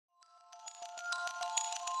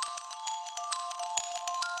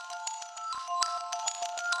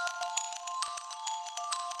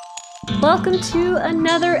Welcome to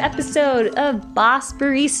another episode of Boss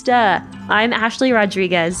Barista. I'm Ashley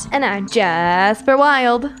Rodriguez. And I'm Jasper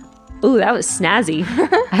Wild. Ooh, that was snazzy.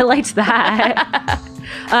 I liked that.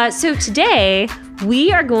 So today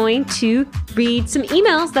we are going to read some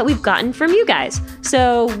emails that we've gotten from you guys.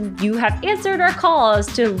 So you have answered our calls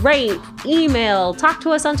to rate, email, talk to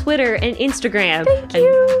us on Twitter and Instagram. Thank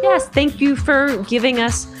you. And yes, thank you for giving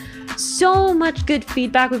us so much good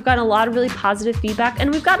feedback. We've gotten a lot of really positive feedback, and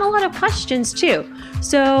we've gotten a lot of questions too.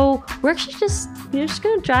 So we're actually just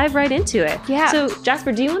going to dive right into it. Yeah. So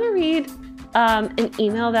Jasper, do you want to read an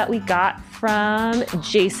email that we got from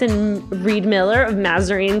Jason Reed Miller of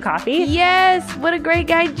Mazarine Coffee? Yes, what a great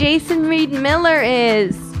guy Jason Reed Miller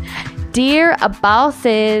is. Dear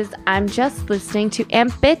Bosses, I'm just listening to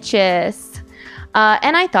Ambitious,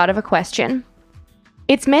 and I thought of a question.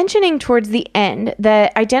 It's mentioning towards the end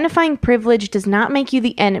that identifying privilege does not make you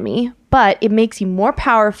the enemy, but it makes you more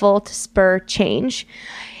powerful to spur change.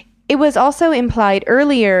 It was also implied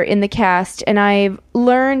earlier in the cast, and I've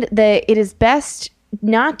learned that it is best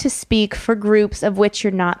not to speak for groups of which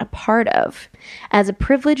you're not a part of. As a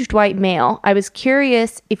privileged white male, I was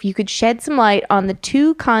curious if you could shed some light on the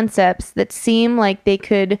two concepts that seem like they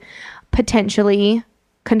could potentially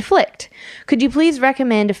conflict. Could you please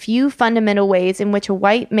recommend a few fundamental ways in which a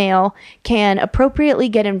white male can appropriately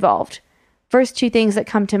get involved? First two things that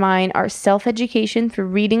come to mind are self-education through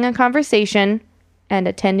reading a conversation and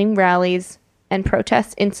attending rallies and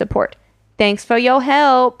protests in support. Thanks for your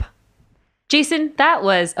help. Jason, that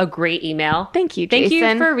was a great email. Thank you, Jason.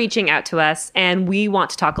 Thank you for reaching out to us, and we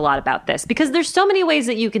want to talk a lot about this because there's so many ways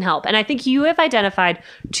that you can help, and I think you have identified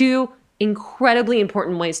two incredibly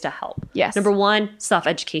important ways to help. Yes. Number one,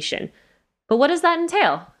 self-education. But what does that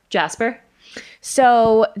entail, Jasper?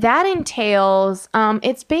 So that entails,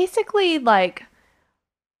 it's basically like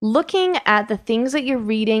looking at the things that you're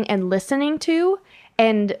reading and listening to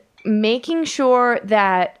and making sure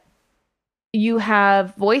that you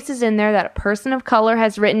have voices in there that a person of color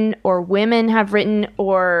has written or women have written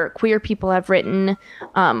or queer people have written.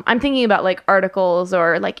 I'm thinking about like articles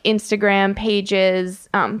or like Instagram pages,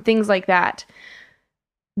 things like that.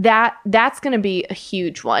 That's going to be a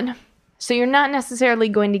huge one. So you're not necessarily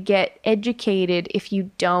going to get educated if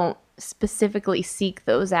you don't specifically seek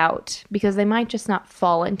those out because they might just not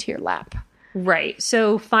fall into your lap. Right.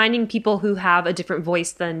 So finding people who have a different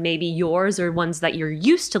voice than maybe yours or ones that you're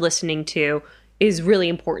used to listening to is really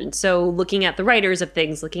important. So looking at the writers of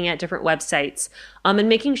things, looking at different websites, and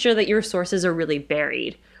making sure that your sources are really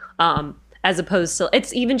varied. As opposed to,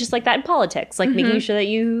 it's even just like that in politics, like making sure that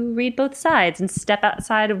you read both sides and step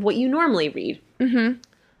outside of what you normally read.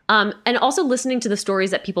 And also listening to the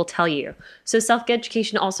stories that people tell you. So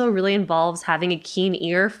self-education also really involves having a keen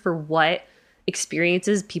ear for what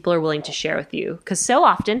experiences people are willing to share with you. Because so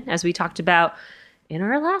often, as we talked about in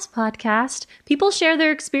our last podcast, people share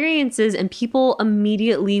their experiences and people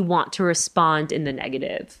immediately want to respond in the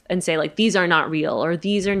negative and say like, these are not real or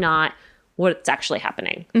these are not what's actually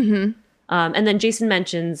happening. And then Jason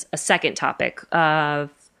mentions a second topic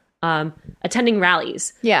of attending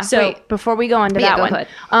rallies. Yeah. So wait, before we go on to that go one, ahead.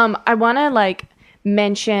 I want to like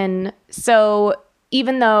mention, so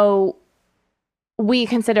even though we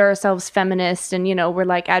consider ourselves feminist and, you know, we're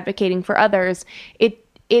like advocating for others, it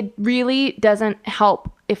really doesn't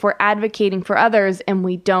help if we're advocating for others and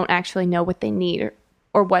we don't actually know what they need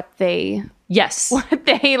or what they actually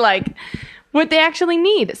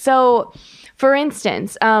need. So for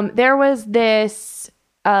instance, there was this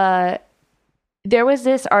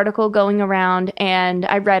article going around and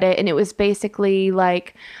I read it and it was basically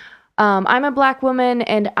like, I'm a Black woman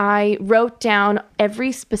and I wrote down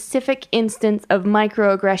every specific instance of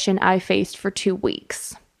microaggression I faced for 2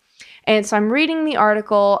 weeks. And so I'm reading the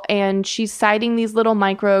article and she's citing these little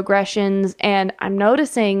microaggressions and I'm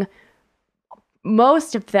noticing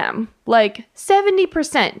most of them, like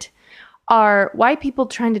 70%, are white people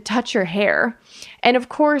trying to touch her hair. And of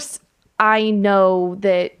course, I know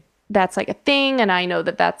that that's like a thing and I know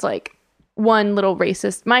that that's like one little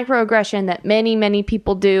racist microaggression that many, many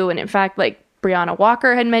people do. And in fact, like Brianna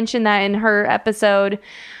Walker had mentioned that in her episode.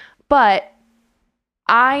 But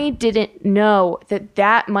I didn't know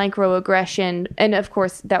that microaggression, and of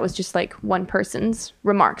course, that was just like one person's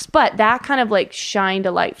remarks, but that kind of like shined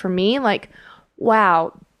a light for me. Like,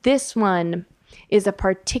 wow, this one is a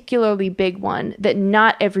particularly big one that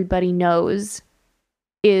not everybody knows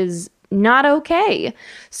is not okay.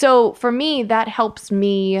 So for me, that helps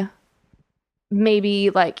me maybe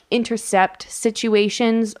like intercept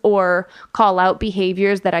situations or call out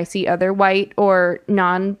behaviors that I see other white or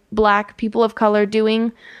non-Black people of color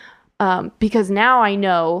doing. Because now I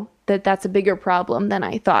know that's a bigger problem than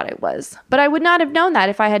I thought it was. But I would not have known that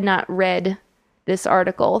if I had not read this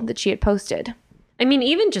article that she had posted. I mean,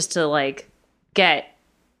 even just to like get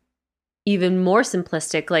even more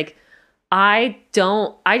simplistic, like I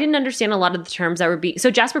didn't understand a lot of the terms that were so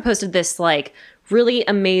Jasper posted this like really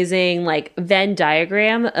amazing like Venn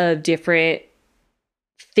diagram of different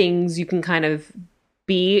things you can kind of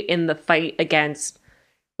be in the fight against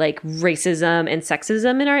like racism and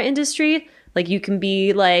sexism in our industry. Like you can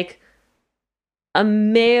be like a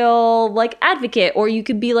male like advocate, or you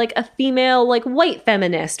could be like a female like white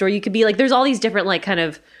feminist, or you could be like, there's all these different like kind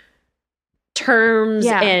of terms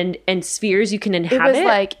and spheres you can inhabit. It was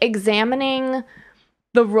like examining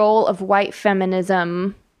the role of white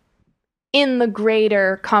feminism in the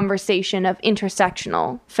greater conversation of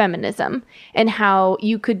intersectional feminism, and how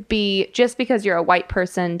you could be, just because you're a white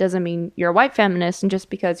person doesn't mean you're a white feminist, and just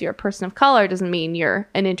because you're a person of color doesn't mean you're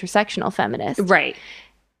an intersectional feminist. Right.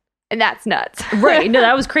 And that's nuts. Right. No,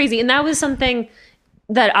 that was crazy. And that was something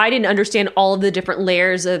that I didn't understand, all of the different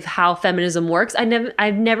layers of how feminism works.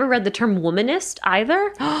 I've never read the term womanist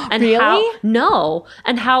either. And really?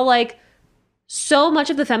 And how like so much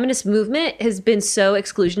of the feminist movement has been so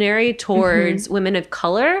exclusionary towards women of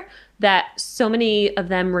color that so many of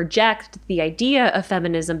them reject the idea of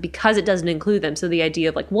feminism because it doesn't include them. So the idea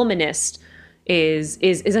of like womanist is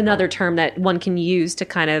another term that one can use to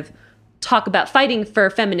kind of talk about fighting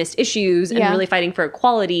for feminist issues and really fighting for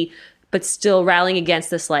equality, but still rallying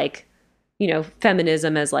against this like, you know,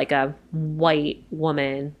 feminism as like a white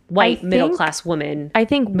woman, middle-class woman. I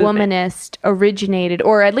think movement. womanist originated,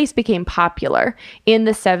 or at least became popular in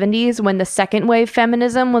the 70s when the second wave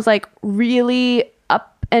feminism was like really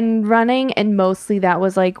up and running, and mostly that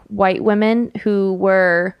was like white women who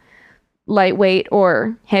were lightweight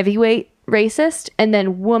or heavyweight racist, and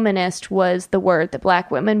then womanist was the word that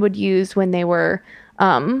Black women would use when they were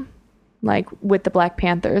like with the Black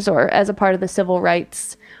Panthers or as a part of the civil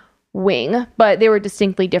rights wing, but they were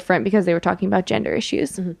distinctly different because they were talking about gender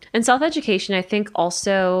issues. And self-education, I think,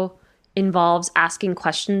 also involves asking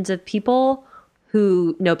questions of people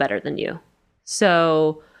who know better than you.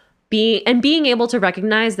 So being able to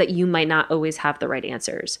recognize that you might not always have the right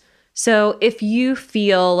answers. So if you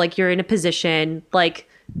feel like you're in a position like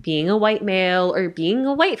being a white male or being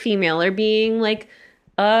a white female or being like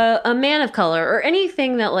a man of color or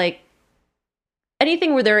anything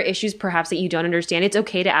where there are issues perhaps that you don't understand, it's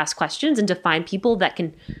okay to ask questions and to find people that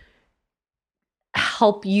can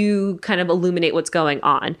help you kind of illuminate what's going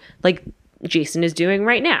on, like Jason is doing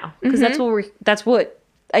right now, because that's what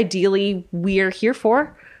ideally we're here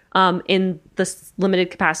for, in this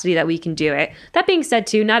limited capacity that we can do it. That being said,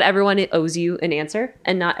 too, not everyone owes you an answer,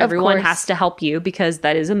 and not everyone has to help you, because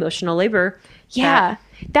that is emotional labor. Yeah.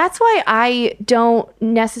 That's why I don't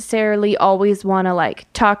necessarily always want to like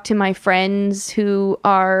talk to my friends who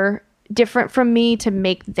are different from me to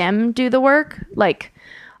make them do the work. Like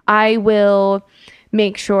I will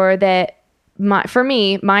make sure that my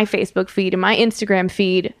Facebook feed and my Instagram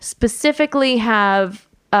feed specifically have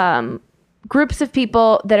groups of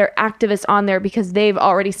people that are activists on there because they've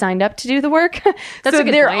already signed up to do the work. That's so a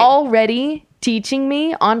good they're point. Already teaching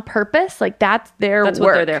me on purpose. Like that's their work.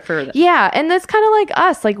 What they're there for. Yeah. And that's kind of like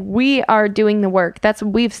us. Like we are doing the work. That's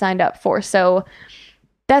what we've signed up for. So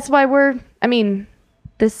that's why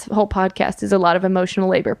this whole podcast is a lot of emotional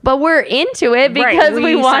labor, but we're into it because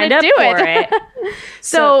we want to do it.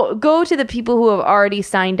 So go to the people who have already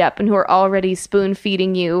signed up and who are already spoon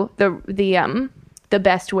feeding you the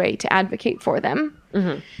best way to advocate for them.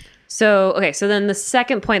 Mm-hmm. So then the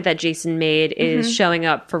second point that Jason made is showing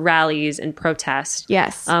up for rallies and protests.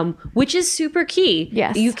 Yes. Which is super key.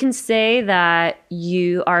 Yes. You can say that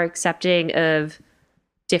you are accepting of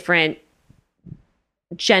different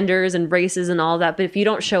genders and races and all that, but if you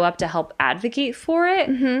don't show up to help advocate for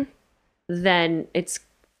it, then it's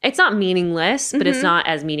not meaningless, but it's not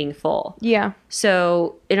as meaningful. Yeah.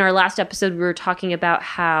 So in our last episode, we were talking about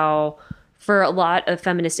how for a lot of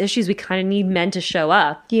feminist issues, we kind of need men to show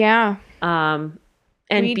up. Yeah. And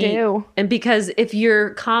we do. And because if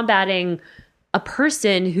you're combating a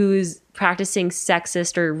person who's practicing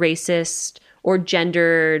sexist or racist or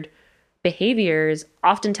gendered behaviors,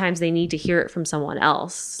 oftentimes they need to hear it from someone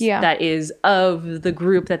else that is of the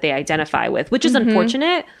group that they identify with, which is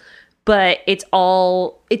unfortunate, but it's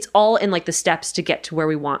all in like the steps to get to where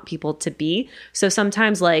we want people to be. So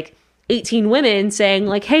sometimes like 18 women saying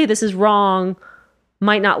like, hey, this is wrong,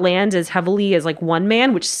 might not land as heavily as like one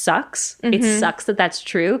man, which sucks. It sucks that that's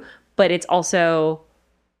true, but it's also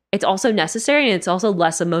necessary, and it's also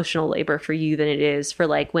less emotional labor for you than it is for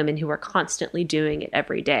like women who are constantly doing it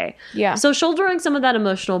every day. Yeah. So shouldering some of that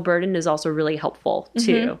emotional burden is also really helpful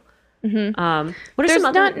too. What are There's some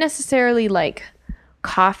other... not necessarily like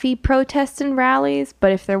coffee protests and rallies,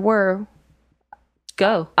 but if there were,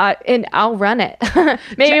 Go. and I'll run it.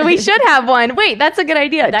 Maybe we should have one. Wait, that's a good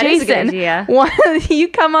idea. That Jason, is a good idea. You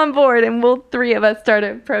come on board and we'll 3 of us start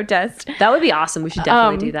a protest. That would be awesome. We should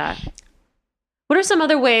definitely do that. What are some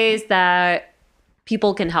other ways that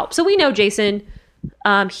people can help? So we know Jason.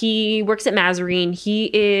 He works at Mazarine. He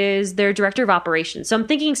is their director of operations. So I'm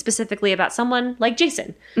thinking specifically about someone like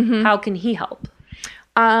Jason. How can he help?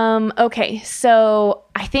 Okay, so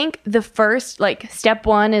I think the first, like, step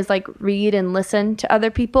 1 is like read and listen to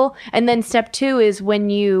other people, and then step 2 is when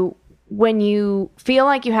you feel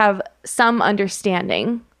like you have some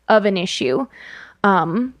understanding of an issue,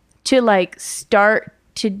 to like start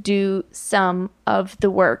to do some of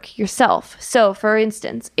the work yourself. So for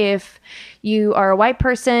instance, if you are a white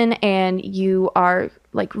person and you are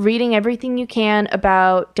like reading everything you can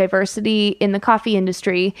about diversity in the coffee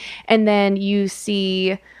industry, and then you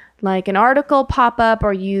see like an article pop up,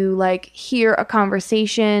 or you like hear a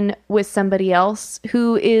conversation with somebody else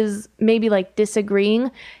who is maybe like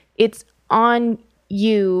disagreeing, it's on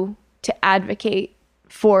you to advocate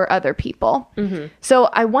for other people. So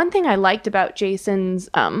one thing I liked about Jason's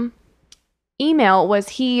email was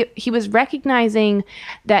he was recognizing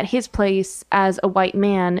that his place as a white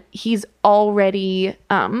man, he's already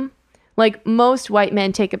like most white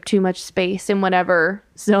men take up too much space in whatever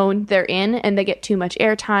zone they're in, and they get too much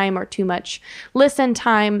airtime or too much listen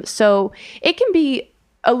time. So it can be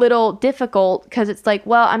a little difficult because it's like,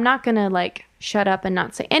 well, I'm not gonna like shut up and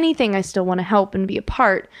not say anything. I still want to help and be a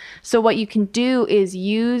part. So what you can do is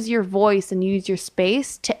use your voice and use your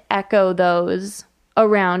space to echo those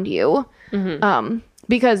around you.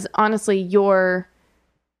 Because honestly, your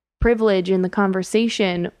privilege in the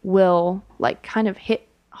conversation will like kind of hit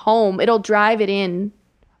home. It'll drive it in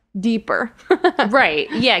deeper. Right.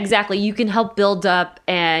 Yeah, exactly. You can help build up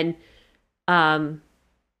and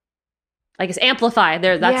I guess amplify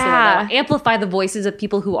there. That's the word. Amplify the voices of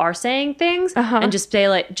people who are saying things, and just say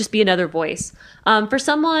like, just be another voice. For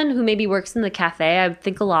someone who maybe works in the cafe, I would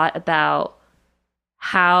think a lot about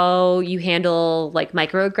how you handle like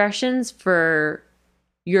microaggressions for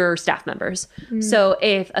your staff members. So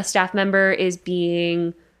if a staff member is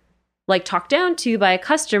being like talked down to by a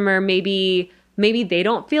customer, maybe they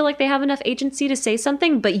don't feel like they have enough agency to say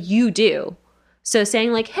something, but you do. So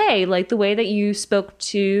saying like, hey, like the way that you spoke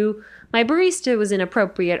to my barista was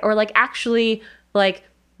inappropriate, or like actually like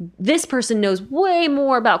this person knows way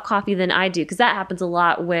more about coffee than I do, because that happens a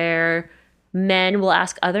lot where men will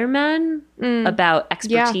ask other men about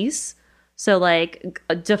expertise. So like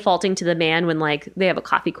defaulting to the man when like they have a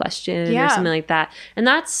coffee question or something like that. And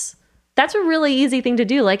that's a really easy thing to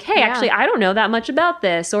do. Like, hey, actually, I don't know that much about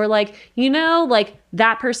this. Or like, you know, like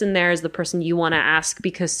that person there is the person you want to ask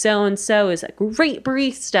because so-and-so is a great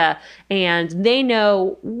barista and they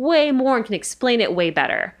know way more and can explain it way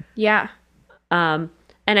better. Yeah.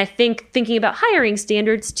 And I think thinking about hiring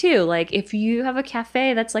standards too, like if you have a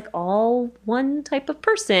cafe that's like all one type of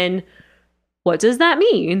person, what does that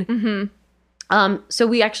mean? So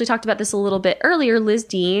we actually talked about this a little bit earlier. Liz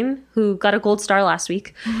Dean, who got a gold star last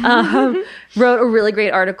week, wrote a really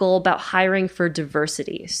great article about hiring for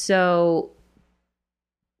diversity. So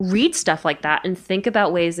read stuff like that and think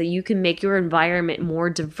about ways that you can make your environment more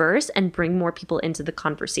diverse and bring more people into the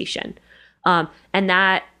conversation. And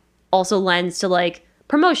that also lends to like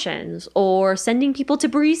promotions or sending people to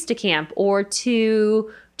barista camp or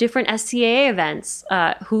to different SCAA events.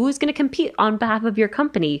 Who's going to compete on behalf of your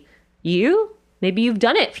company? You? Maybe you've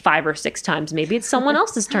done it 5 or 6 times. Maybe it's someone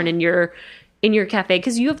else's turn in your cafe,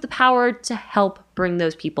 because you have the power to help bring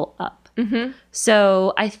those people up.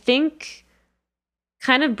 So I think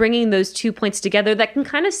kind of bringing those 2 points together that can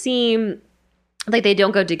kind of seem like they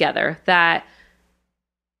don't go together, that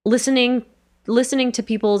listening to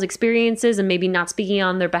people's experiences and maybe not speaking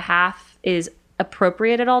on their behalf is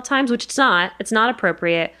appropriate at all times, which it's not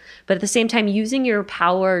appropriate, but at the same time using your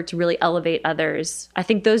power to really elevate others. I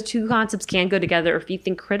think those 2 concepts can go together if you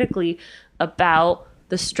think critically about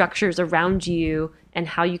the structures around you and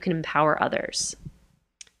how you can empower others.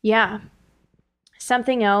 Yeah.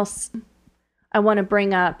 Something else I want to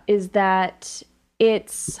bring up is that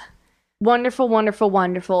it's wonderful, wonderful,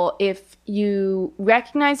 wonderful if you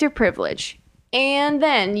recognize your privilege and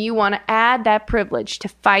then you want to add that privilege to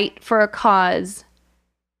fight for a cause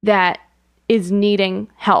that is needing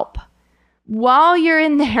help. While you're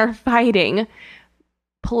in there fighting,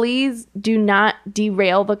 please do not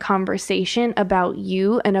derail the conversation about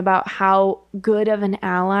you and about how good of an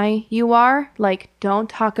ally you are. Like, don't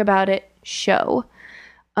talk about it, show.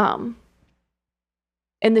 And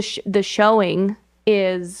the showing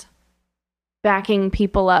is backing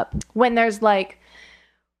people up. When there's like,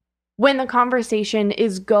 when the conversation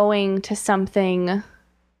is going to something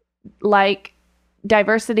like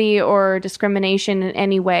diversity or discrimination in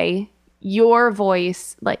any way, your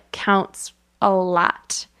voice like counts a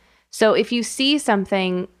lot. So if you see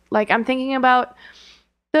something, like I'm thinking about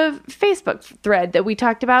the Facebook thread that we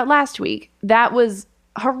talked about last week, that was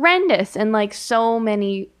horrendous. And like so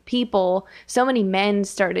many people, so many men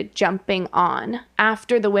started jumping on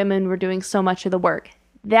after the women were doing so much of the work.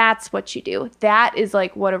 That's what you do. That is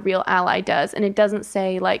like what a real ally does. And it doesn't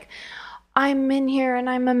say like, I'm in here and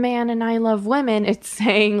I'm a man and I love women. It's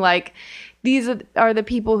saying like, these are the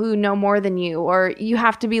people who know more than you, or you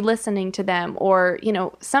have to be listening to them, or, you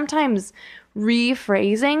know, sometimes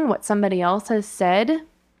rephrasing what somebody else has said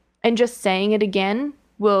and just saying it again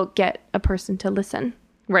will get a person to listen.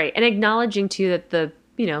 Right. And acknowledging too that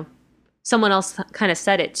someone else kind of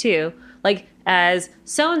said it too. Like, as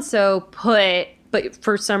so-and-so put, but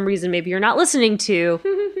for some reason, maybe you're not listening to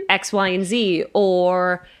X, Y, and Z,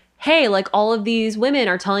 or, hey, like all of these women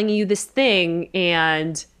are telling you this thing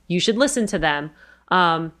and you should listen to them.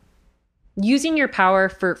 Using your power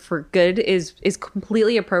for good is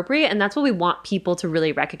completely appropriate. And that's what we want people to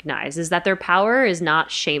really recognize, is that their power is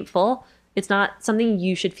not shameful. It's not something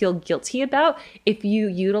you should feel guilty about if you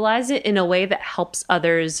utilize it in a way that helps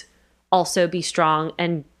others also be strong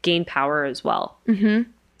and gain power as well. Mm-hmm.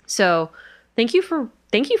 So thank you for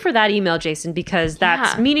that email, Jason, because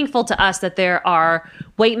that's meaningful to us, that there are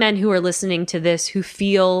white men who are listening to this who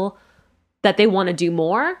feel that they want to do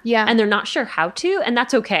more, and they're not sure how to, and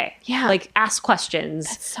that's okay. Yeah, like ask questions.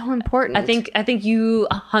 That's so important. I think you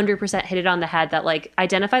 100% hit it on the head. That like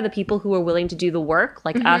identify the people who are willing to do the work,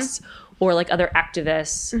 like us or like other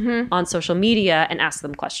activists on social media, and ask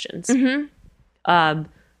them questions.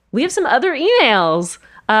 We have some other emails.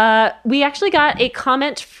 We actually got a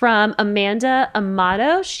comment from Amanda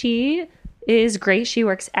Amato. She is great. She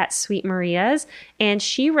works at Sweet Maria's, and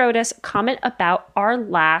she wrote us a comment about our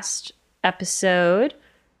last episode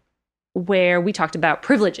where we talked about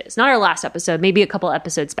privileges. Not our last episode, maybe a couple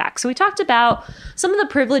episodes back. So we talked about some of the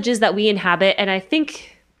privileges that we inhabit, and I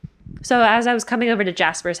think, so as I was coming over to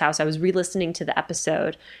Jasper's house, I was re-listening to the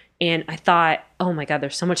episode, and I thought, oh my God,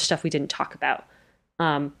 there's so much stuff we didn't talk about.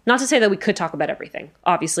 Not to say that we could talk about everything.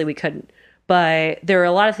 Obviously we couldn't. But there are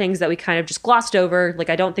a lot of things that we kind of just glossed over. Like,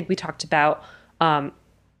 I don't think we talked about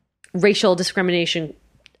racial discrimination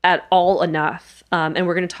at all enough. And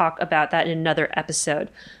we're going to talk about that in another episode.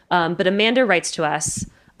 But Amanda writes to us,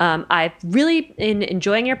 I've really been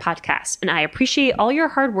enjoying your podcast, and I appreciate all your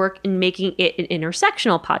hard work in making it an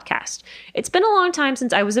intersectional podcast. It's been a long time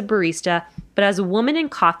since I was a barista, but as a woman in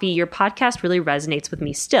coffee, your podcast really resonates with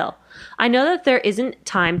me still. I know that there isn't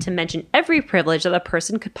time to mention every privilege that a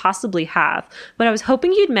person could possibly have, but I was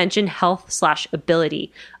hoping you'd mention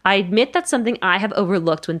health/ability. I admit that's something I have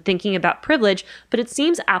overlooked when thinking about privilege, but it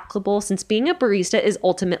seems applicable since being a barista is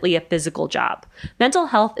ultimately a physical job. Mental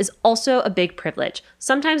health is also a big privilege.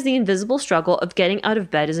 Sometimes the invisible struggle of getting out of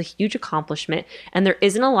bed is a huge accomplishment, and there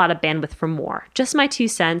isn't a lot of bandwidth for more. Just my 2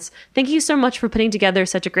 cents. Thank you so much for putting together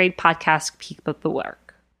such a great podcast. Keep up the work.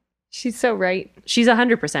 She's so right. She's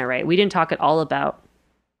 100% right. We didn't talk at all about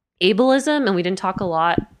ableism, and we didn't talk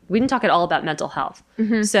at all about mental health.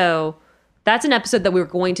 Mm-hmm. So that's an episode that we were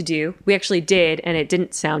going to do. We actually did, and it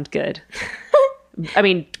didn't sound good. I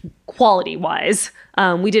mean, quality wise.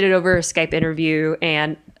 We did it over a Skype interview,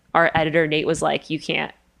 and our editor, Nate, was like, you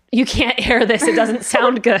can't air this. It doesn't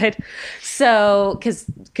sound good. So,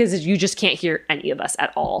 because you just can't hear any of us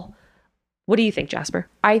at all. What do you think, Jasper?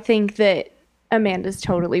 I think that Amanda's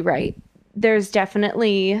totally right. There's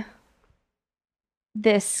definitely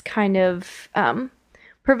this kind of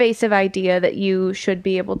pervasive idea that you should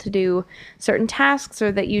be able to do certain tasks,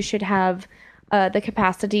 or that you should have the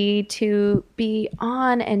capacity to be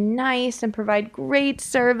on and nice and provide great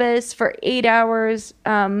service for 8 hours,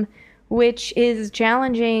 which is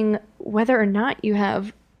challenging whether or not you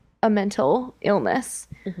have a mental illness.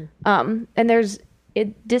 Mm-hmm.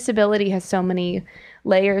 And disability has so many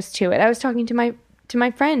layers to it. I was talking to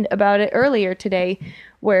my friend about it earlier today,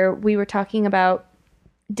 where we were talking about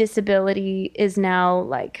disability is now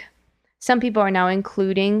like, some people are now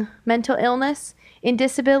including mental illness in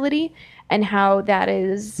disability, and how that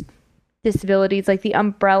is, disability is like the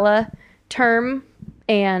umbrella term,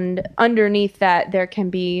 and underneath that there can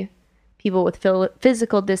be people with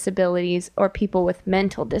physical disabilities or people with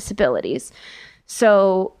mental disabilities.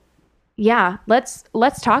 So yeah, let's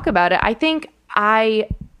talk about it. I think I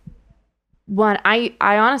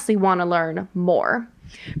honestly want to learn more,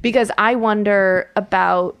 because I wonder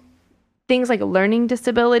about things like learning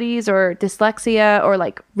disabilities or dyslexia or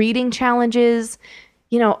like reading challenges,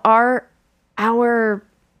 you know, are our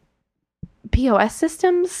POS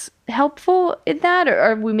systems helpful in that, or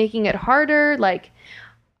are we making it harder? Like,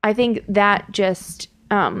 I think that just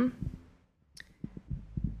to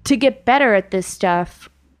get better at this stuff,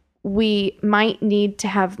 we might need to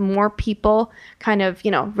have more people kind of,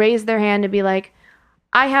 you know, raise their hand and be like,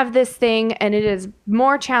 I have this thing and it is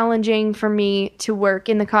more challenging for me to work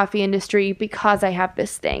in the coffee industry because I have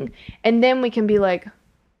this thing. And then we can be like,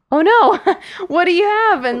 oh no, what do you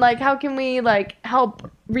have? And like, how can we like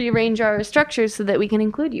help rearrange our structures so that we can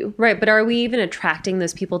include you? Right. But are we even attracting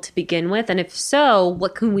those people to begin with? And if so,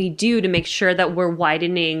 what can we do to make sure that we're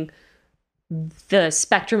widening the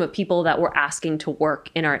spectrum of people that we're asking to work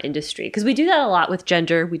in our industry? Because we do that a lot with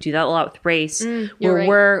gender. We do that a lot with race.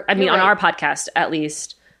 Where on our podcast, at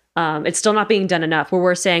least, it's still not being done enough, where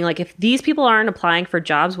we're saying, like, if these people aren't applying for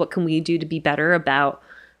jobs, what can we do to be better about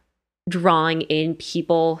drawing in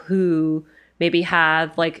people who maybe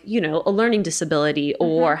have, like, you know, a learning disability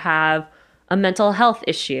or have a mental health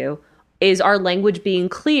issue? Is our language being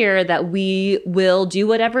clear that we will do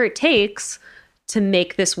whatever it takes to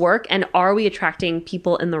make this work? And are we attracting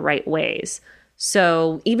people in the right ways?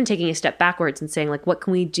 So even taking a step backwards and saying, like, what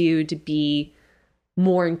can we do to be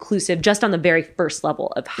more inclusive just on the very first level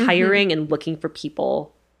of hiring and looking for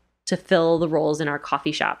people to fill the roles in our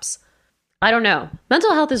coffee shops? I don't know.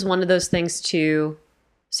 Mental health is one of those things too.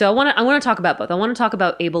 So I want to talk about both. I want to talk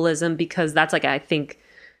about ableism because that's, like, I think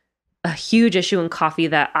a huge issue in coffee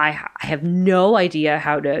that I have no idea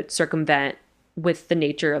how to circumvent with the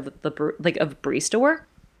nature of of barista work.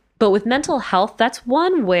 But with mental health, that's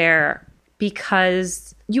one where,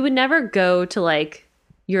 because you would never go to, like,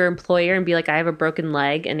 your employer and be like, I have a broken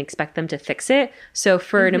leg, and expect them to fix it. So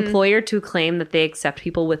for an employer to claim that they accept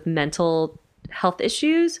people with mental health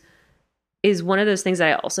issues is one of those things that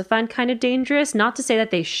I also find kind of dangerous. Not to say that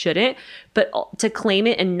they shouldn't, but to claim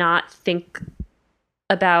it and not think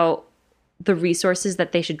about the resources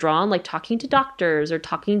that they should draw on, like talking to doctors or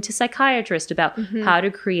talking to psychiatrists about how to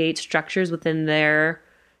create structures within their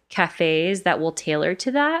cafes that will tailor to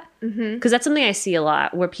that. Because that's something I see a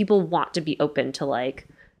lot, where people want to be open to, like,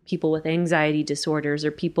 people with anxiety disorders or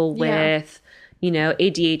people with, you know,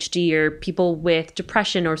 ADHD or people with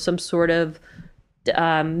depression or some sort of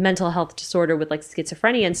mental health disorder with, like,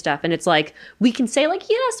 schizophrenia and stuff. And it's like, we can say, like,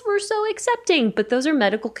 yes, we're so accepting, but those are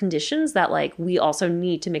medical conditions that, like, we also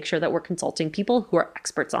need to make sure that we're consulting people who are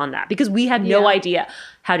experts on that, because we have no idea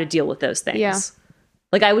how to deal with those things.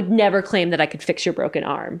 Like, I would never claim that I could fix your broken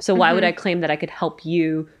arm. So why would I claim that I could help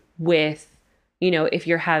you with, you know, if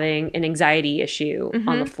you're having an anxiety issue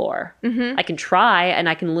on the floor? I can try, and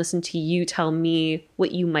I can listen to you tell me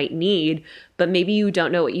what you might need, but maybe you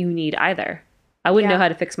don't know what you need either. I wouldn't know how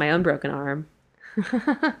to fix my own broken arm.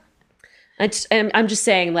 I'm just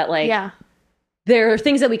saying that, like, there are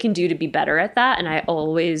things that we can do to be better at that. And I'm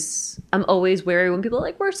always wary when people are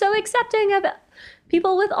like, we're so accepting of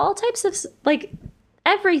people with all types of, like,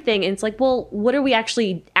 everything. And it's like, well, what are we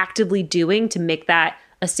actually actively doing to make that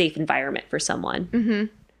a safe environment for someone?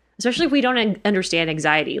 Especially if we don't understand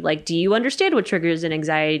anxiety. Like, do you understand what triggers an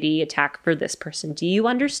anxiety attack for this person? Do you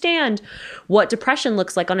understand what depression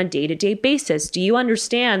looks like on a day-to-day basis? Do you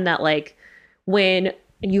understand that, like, when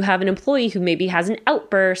you have an employee who maybe has an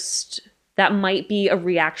outburst, that might be a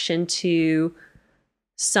reaction to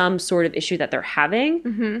some sort of issue that they're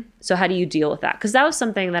having? So how do you deal with that? Because that was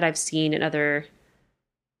something that I've seen in other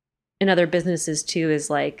businesses too,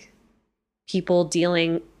 is, like, people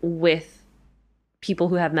dealing with people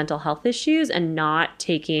who have mental health issues and not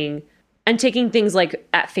taking things, like,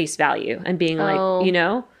 at face value and being like, you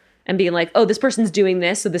know, and being like, oh, this person's doing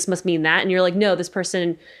this, so this must mean that. And you're like, no, this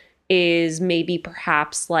person is maybe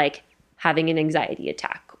perhaps, like, having an anxiety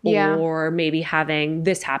attack or maybe having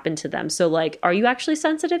this happen to them. So, like, are you actually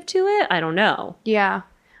sensitive to it? I don't know. Yeah.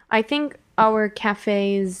 I think our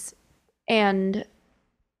cafes and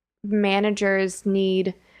managers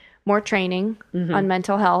need more training on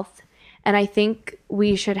mental health. And I think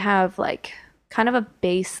we should have, like, kind of a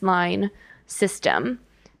baseline system,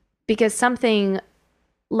 because something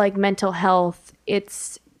like mental health,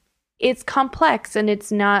 it's complex, and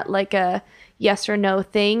it's not like a yes or no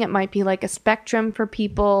thing. It might be like a spectrum for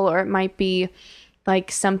people, or it might be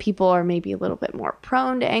like some people are maybe a little bit more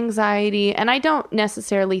prone to anxiety. And I don't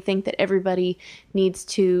necessarily think that everybody needs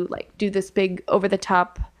to, like, do this big over the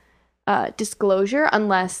top disclosure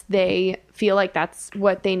unless they feel like that's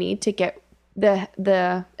what they need to get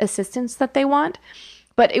the assistance that they want.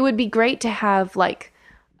 But it would be great to have, like,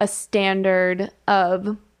 a standard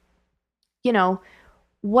of, you know,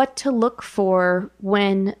 what to look for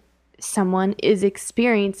when someone is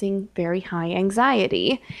experiencing very high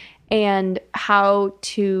anxiety and how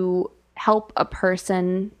to help a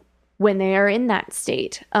person when they are in that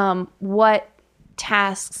state. What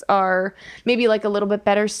tasks are maybe like a little bit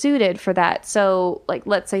better suited for that. So like,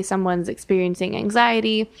 let's say someone's experiencing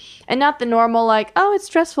anxiety and not the normal, like, oh, it's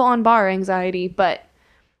stressful on bar anxiety, but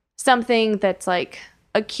something that's like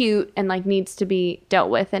acute and like needs to be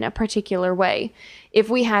dealt with in a particular way. If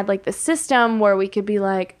we had like the system where we could be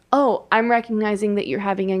like, oh, I'm recognizing that you're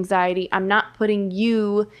having anxiety. I'm not putting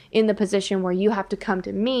you in the position where you have to come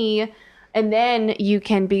to me. And then you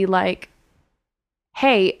can be like,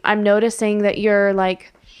 hey, I'm noticing that you're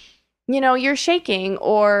like, you're shaking,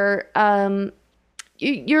 or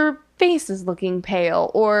your face is looking pale,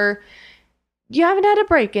 or you haven't had a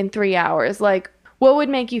break in 3 hours. Like, what would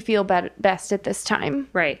make you feel best at this time?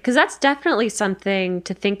 Right. Because that's definitely something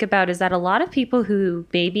to think about, is that a lot of people who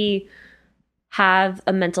maybe have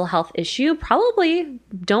a mental health issue probably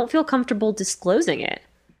don't feel comfortable disclosing it.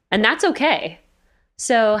 And that's okay.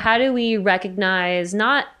 So how do we recognize,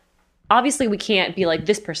 not obviously we can't be like,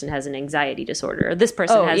 this person has an anxiety disorder, or this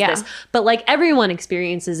person has this, but like everyone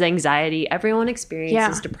experiences anxiety, everyone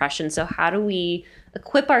experiences depression. So how do we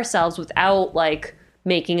equip ourselves without like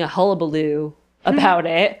making a hullabaloo about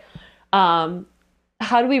it?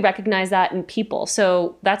 How do we recognize that in people?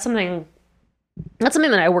 So that's something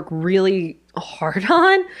that I work really hard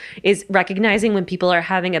on, is recognizing when people are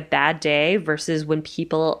having a bad day versus when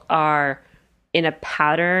people are in a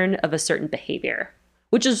pattern of a certain behavior,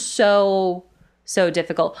 which is so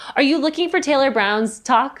difficult. Are you looking for Taylor Brown's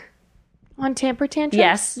talk on Tamper Tantrum?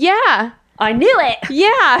 Yes. Yeah. I knew it.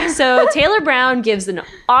 Yeah. So Taylor Brown gives an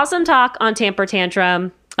awesome talk on Tamper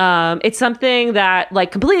Tantrum. It's something that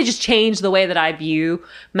like completely just changed the way that I view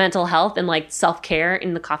mental health and like self-care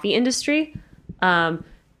in the coffee industry.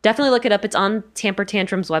 Definitely look it up. It's on Tamper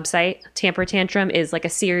Tantrum's website. Tamper Tantrum is like a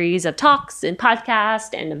series of talks and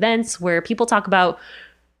podcasts and events where people talk about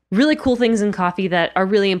really cool things in coffee that are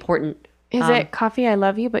really important. Is it Coffee I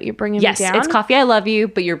Love You, but you're bringing me down? Yes, it's Coffee I Love You,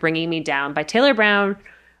 but you're bringing me down, by Taylor Brown.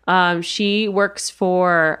 She works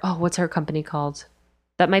for, what's her company called?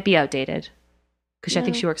 That might be outdated, because I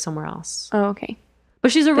think she works somewhere else. Oh, okay.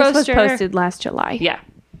 But she's a roaster. This was posted last July. Yeah.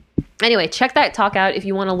 Anyway, check that talk out if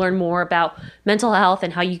you want to learn more about mental health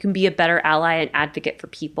and how you can be a better ally and advocate for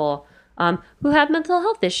people who have mental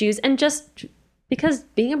health issues, and just because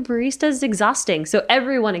being a barista is exhausting. So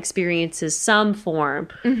everyone experiences some form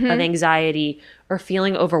of anxiety or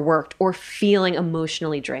feeling overworked or feeling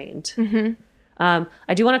emotionally drained.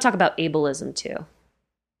 I do want to talk about ableism too.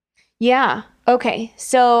 Yeah. Okay.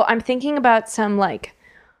 So I'm thinking about some like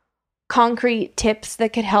concrete tips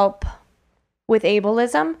that could help with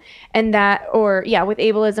ableism, and with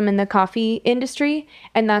ableism in the coffee industry.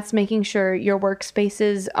 And that's making sure your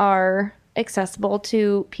workspaces are accessible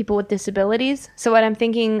to people with disabilities. So what I'm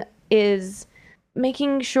thinking is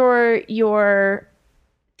making sure your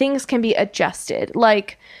things can be adjusted,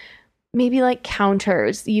 like maybe like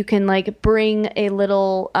counters. You can like bring a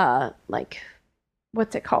little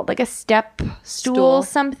what's it called? Like a step stool,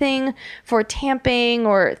 something for tamping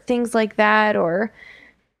or things like that. Or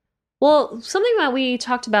something that we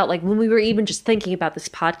talked about, like when we were even just thinking about this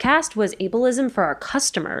podcast, was ableism for our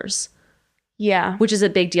customers. Yeah. Which is a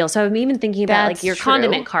big deal. So I'm even thinking about like your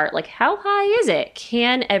condiment cart. Like, how high is it?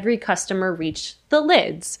 Can every customer reach the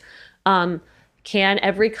lids? Can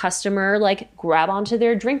every customer like grab onto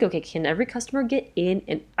their drink? Okay, can every customer get in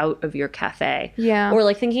and out of your cafe? Yeah. Or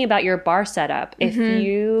like thinking about your bar setup. If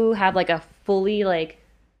you have like a fully like,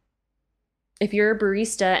 if you're a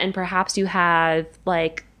barista and perhaps you have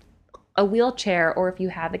like a wheelchair, or if you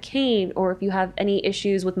have a cane, or if you have any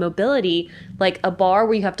issues with mobility, like a bar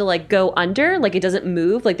where you have to like go under, like it doesn't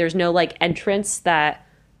move, like there's no like entrance that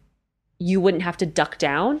you wouldn't have to duck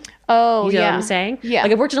down. Oh, you know what I'm saying? Yeah.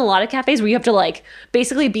 Like I've worked in a lot of cafes where you have to like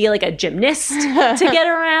basically be like a gymnast to get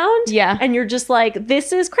around. Yeah. And you're just like,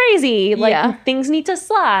 this is crazy. Like things need to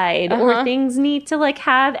slide or things need to like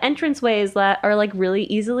have entranceways that are like really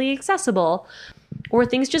easily accessible. Or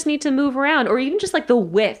things just need to move around, or even just like the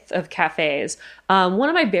width of cafes. One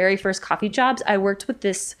of my very first coffee jobs, I worked with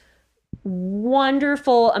this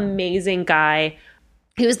wonderful, amazing guy.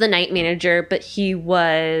 He was the night manager, but he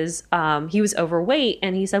was overweight.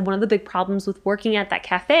 And he said one of the big problems with working at that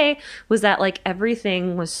cafe was that like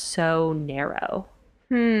everything was so narrow.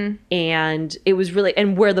 And it was really,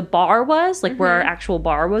 and where the bar was, like where our actual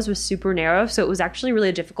bar was super narrow. So it was actually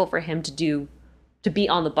really difficult for him to be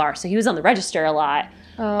on the bar. So he was on the register a lot.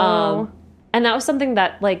 And that was something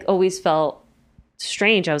that like always felt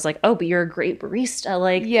strange. I was like, oh, but you're a great barista.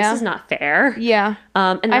 Like, Yeah. this is not fair. Yeah.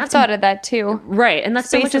 And I've that's thought of that too. right. And that's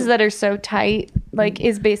so much Spaces of, that are so tight, like,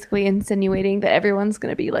 is basically insinuating that everyone's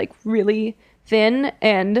going to be like really thin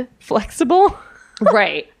and flexible.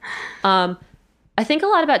 right. I think a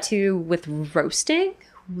lot about too with roasting.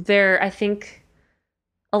 I think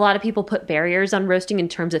a lot of people put barriers on roasting in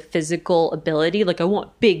terms of physical ability. Like, I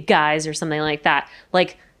want big guys or something like that.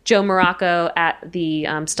 Like, Joe Morocco at the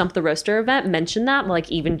Stump the Roaster event mentioned that,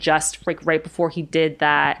 like, even just like right before he did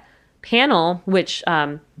that panel, which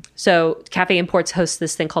so Cafe Imports hosts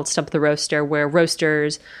this thing called Stump the Roaster, where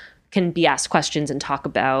roasters can be asked questions and talk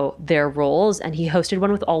about their roles. And he hosted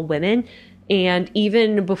one with all women. And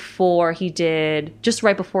even before he did, just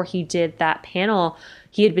right before he did that panel,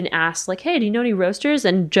 he had been asked, like, hey, do you know any roasters?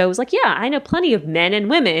 And Joe was like, yeah, I know plenty of men and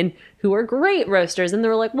women who are great roasters. And they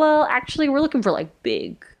were like, well, actually, we're looking for like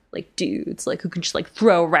big, like dudes, like who can just like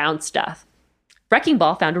throw around stuff. Wrecking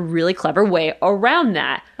Ball found a really clever way around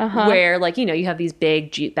that, where, like, you know, you have these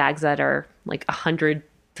big jute bags that are like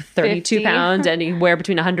 132 50. pounds, anywhere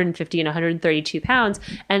between 150 and 132 pounds.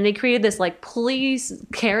 And they created this like police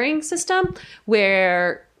carrying system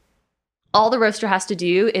where all the roaster has to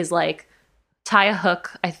do is like tie a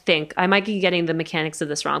hook. I think I might be getting the mechanics of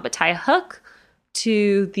this wrong, but tie a hook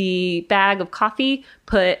to the bag of coffee,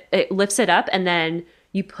 it lifts it up, and then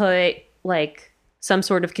you put like some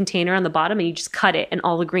sort of container on the bottom and you just cut it and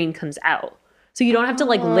all the green comes out. So you don't have to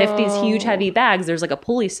like lift these huge heavy bags. There's like a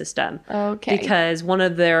pulley system. Okay. Because one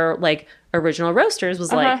of their like original roasters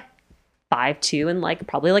was like 5'2" and like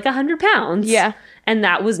probably like 100 pounds. Yeah. And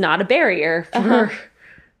that was not a barrier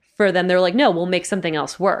for them. They're like, no, we'll make something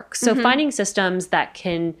else work. So finding systems that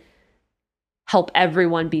can help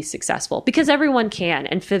everyone be successful, because everyone can,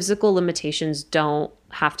 and physical limitations don't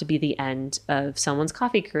have to be the end of someone's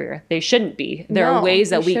coffee career. They shouldn't be. There are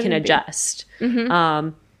ways that we can adjust.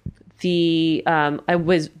 I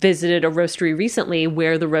visited a roastery recently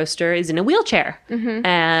where the roaster is in a wheelchair,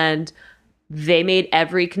 and they made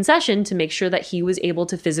every concession to make sure that he was able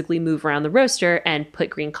to physically move around the roaster and put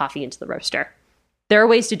green coffee into the roaster. There are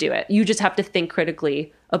ways to do it. You just have to think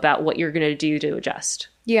critically about what you're going to do to adjust.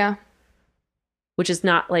 Yeah. Which is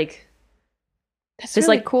not like... That's really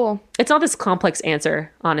like, cool. It's not this complex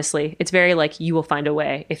answer, honestly. It's very like, you will find a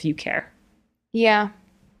way if you care. Yeah.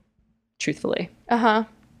 Truthfully. Uh-huh.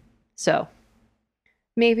 So.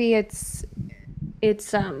 Maybe it's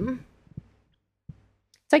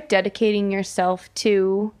like dedicating yourself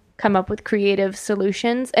to come up with creative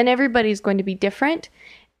solutions, and everybody's going to be different.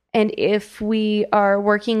 And if we are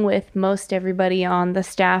working with most everybody on the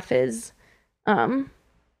staff is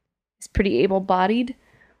pretty able-bodied,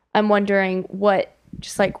 I'm wondering what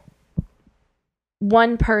just like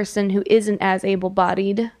one person who isn't as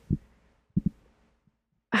able-bodied,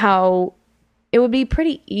 how it would be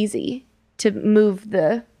pretty easy to move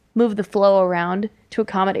the flow around to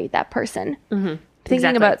accommodate that person.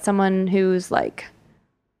 Thinking about someone who's like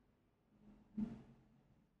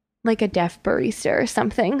a deaf barista or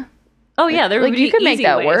something. Oh yeah, there would be you could make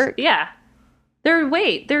that ways. work. Yeah,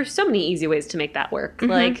 there's so many easy ways to make that work.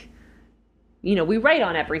 Like, you know, we write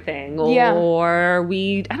on everything, or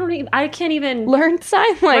I can't even learn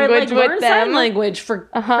sign language with learn them. Sign language for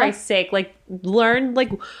Christ's sake. Like learn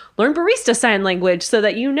barista sign language so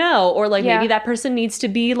that you know, or like maybe that person needs to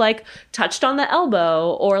be like touched on the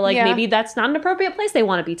elbow, or like maybe that's not an appropriate place they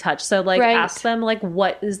want to be touched. So like ask them like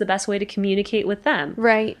what is the best way to communicate with them.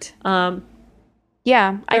 Right.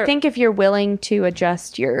 Yeah, I think if you're willing to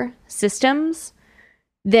adjust your systems,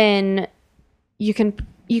 then you can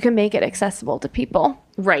make it accessible to people.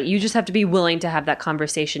 Right. You just have to be willing to have that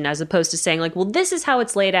conversation, as opposed to saying like, well, this is how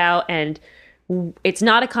it's laid out and it's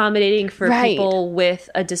not accommodating for people with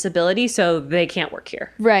a disability, so they can't work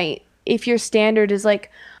here. Right. If your standard is like,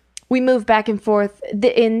 we move back and forth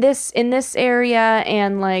in this area,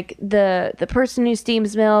 and like the person who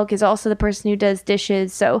steams milk is also the person who does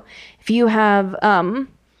dishes. So if you have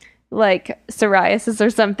like psoriasis or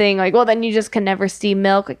something, like, well, then you just can never steam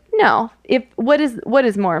milk. Like, no. What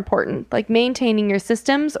is more important, like maintaining your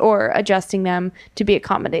systems or adjusting them to be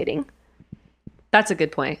accommodating? That's a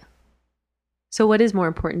good point. So what is more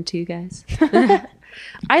important to you guys?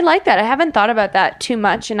 I like that. I haven't thought about that too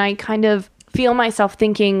much, and I kind of feel myself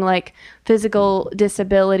thinking like physical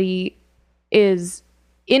disability is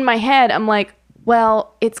in my head. I'm like,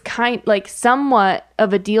 well, it's kind like somewhat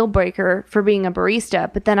of a deal breaker for being a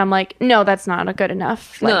barista, but then I'm like, no, that's not a good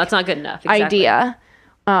enough. No, that's not good enough. Exactly. Idea.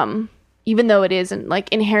 Even though it isn't like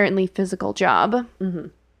inherently physical job,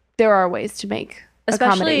 there are ways to make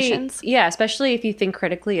accommodations. Yeah, especially if you think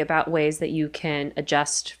critically about ways that you can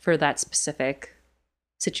adjust for that specific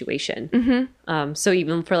situation. So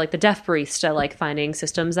even for like the deaf barista, like finding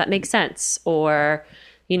systems that make sense, or,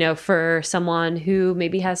 you know, for someone who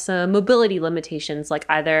maybe has some mobility limitations, like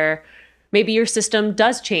either maybe your system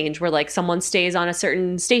does change where like someone stays on a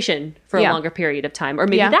certain station for a longer period of time, or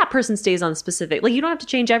maybe that person stays on specific, like you don't have to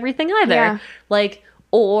change everything either. Like,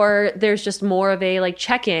 or there's just more of a like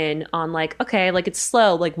check-in on like, okay, like it's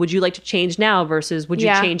slow. Like, would you like to change now versus would you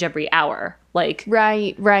change every hour? Like,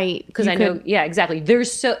 right. Because I know, exactly.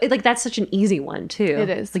 There's so like that's such an easy one too. It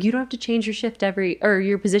is. Like you don't have to change your shift or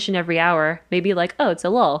your position every hour. Maybe like, oh, it's a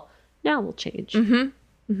lull. Now we'll change.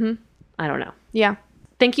 I don't know. Yeah.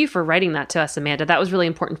 Thank you for writing that to us, Amanda. That was really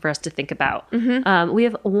important for us to think about. We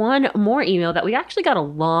have one more email that we actually got a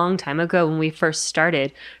long time ago when we first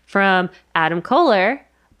started from Adam Kohler,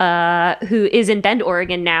 who is in Bend,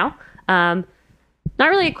 Oregon now. Not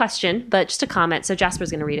really a question, but just a comment. So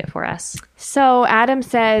Jasper's going to read it for us. So Adam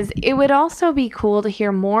says, it would also be cool to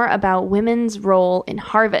hear more about women's role in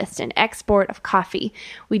harvest and export of coffee.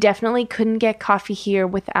 We definitely couldn't get coffee here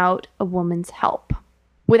without a woman's help.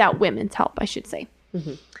 Without women's help, I should say.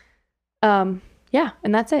 Yeah,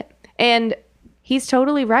 and that's it. And he's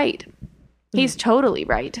totally right. He's totally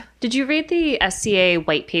right. Did you read the SCA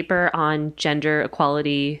white paper on gender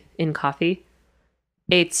equality in coffee?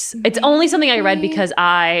 It's only something I read because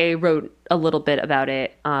I wrote a little bit about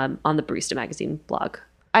it on the Barista Magazine blog.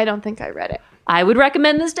 I don't think I read it. I would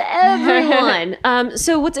recommend this to everyone.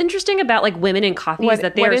 So what's interesting about like women in coffee is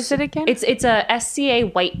that what is it again? It's a SCA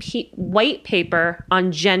white paper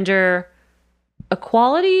on gender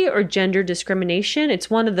equality or gender discrimination. It's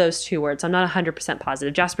one of those two words. I'm not 100%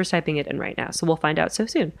 positive. Jasper's typing it in right now, so we'll find out so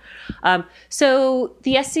soon. So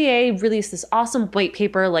the SCA released this awesome white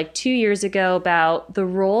paper like 2 years ago about the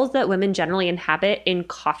roles that women generally inhabit in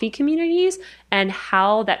coffee communities and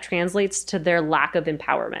how that translates to their lack of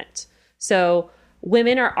empowerment. So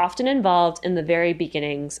women are often involved in the very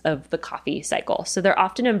beginnings of the coffee cycle. So they're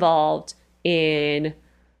often involved in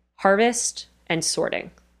harvest and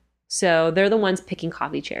sorting. So they're the ones picking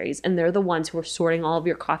coffee cherries, and they're the ones who are sorting all of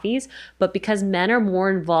your coffees. But because men are more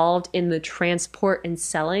involved in the transport and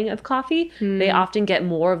selling of coffee, they often get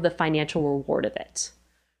more of the financial reward of it.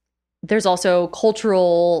 There's also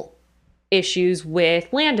cultural issues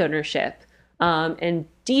with land ownership and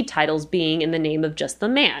deed titles being in the name of just the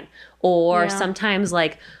man. Or sometimes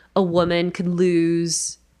like a woman could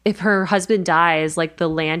lose, if her husband dies, like the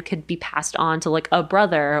land could be passed on to like a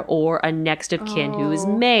brother or a next of kin who is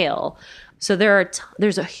male. So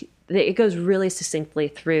it goes really succinctly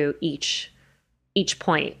through each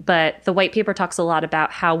point. But the white paper talks a lot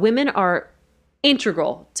about how women are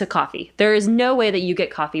integral to coffee. There is no way that you get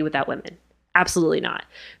coffee without women. Absolutely not.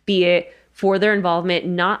 Be it for their involvement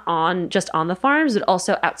not just on the farms, but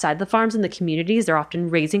also outside the farms in the communities. They're often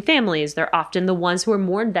raising families. They're often the ones who are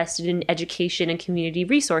more invested in education and community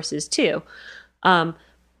resources too.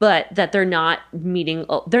 But that they're not getting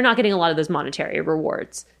a lot of those monetary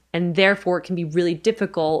rewards. And therefore it can be really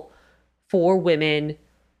difficult for women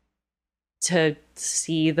to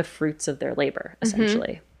see the fruits of their labor,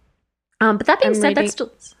 essentially. But that being said, that's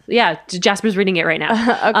still... Yeah, Jasper's reading it right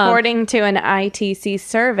now. According to an ITC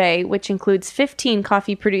survey, which includes 15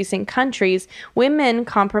 coffee-producing countries, women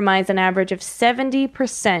comprise an average of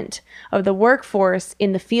 70% of the workforce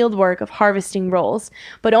in the fieldwork of harvesting roles,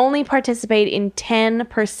 but only participate in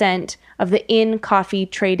 10% of the in-coffee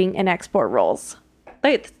trading and export roles.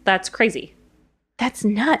 That's crazy. That's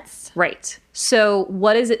nuts. Right. So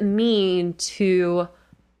what does it mean to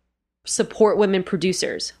support women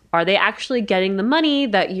producers? Are they actually getting the money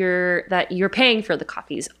that you're paying for the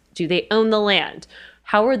coffees? Do they own the land?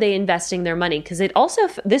 How are they investing their money? Because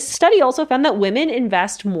this study also found that women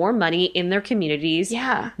invest more money in their communities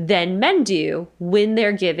than men do when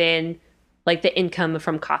they're given like the income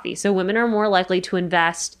from coffee. So women are more likely to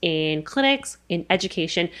invest in clinics, in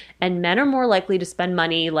education, and men are more likely to spend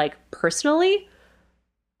money like personally.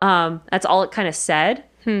 That's all it kind of said.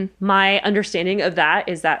 My understanding of that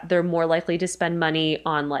is that they're more likely to spend money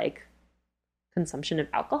on like consumption of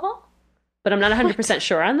alcohol, but I'm not 100%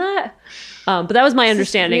 sure on that. But that was my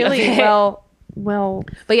understanding really of it. Well,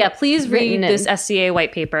 but yeah, please read this SCA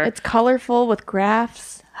white paper. It's colorful with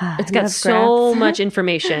graphs. It's got so much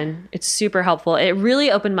information. It's super helpful. It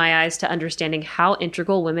really opened my eyes to understanding how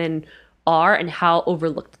integral women are and how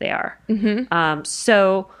overlooked they are.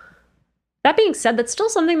 So that being said, that's still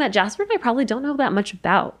something that Jasper and I probably don't know that much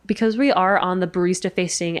about because we are on the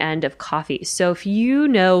barista-facing end of coffee. So if you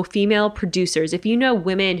know female producers, if you know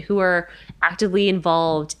women who are actively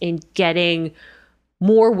involved in getting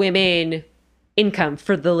more women income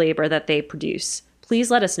for the labor that they produce, please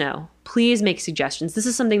let us know. Please make suggestions. This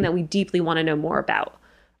is something that we deeply want to know more about.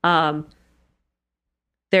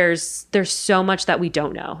 There's so much that we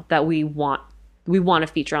don't know that we want to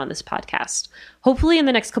feature on this podcast. Hopefully in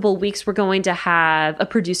the next couple of weeks, we're going to have a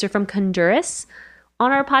producer from Honduras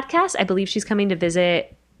on our podcast. I believe she's coming to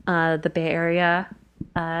visit the Bay Area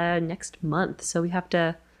next month. So we have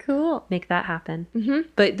to make that happen. Mm-hmm.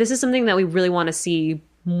 But this is something that we really want to see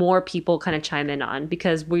more people kind of chime in on,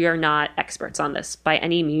 because we are not experts on this by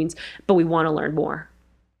any means, but we want to learn more.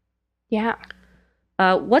 Yeah.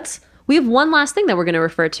 We have one last thing that we're going to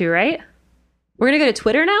refer to, right? We're going to go to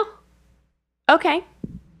Twitter now? Okay.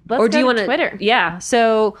 Let's go to Twitter. Yeah.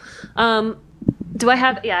 So, do I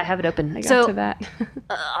have... Yeah, I have it open. I got to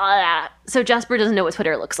that. So Jasper doesn't know what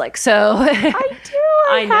Twitter looks like. So I do.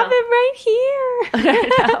 I have it right here.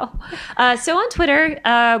 I know. So on Twitter,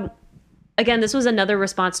 again, this was another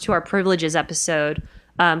response to our privileges episode.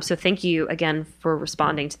 So thank you again for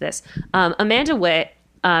responding to this. Amanda Witt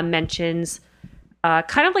mentions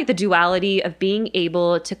kind of like the duality of being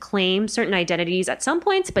able to claim certain identities at some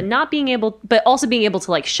points, but also being able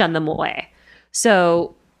to like shun them away.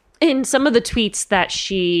 So in some of the tweets that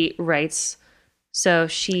she writes, so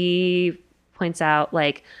she points out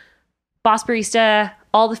like, Boss Barista,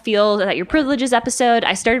 all the feel that your privileges episode,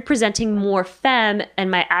 I started presenting more femme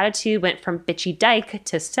and my attitude went from bitchy dyke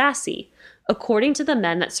to sassy. According to the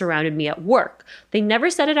men that surrounded me at work. They never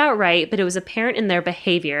said it outright, but it was apparent in their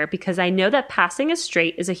behavior because I know that passing as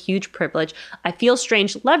straight is a huge privilege. I feel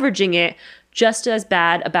strange leveraging it, just as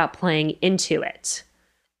bad about playing into it.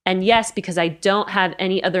 And yes, because I don't have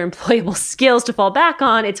any other employable skills to fall back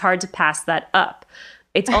on, it's hard to pass that up.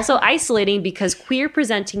 It's also isolating because queer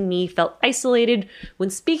presenting me felt isolated when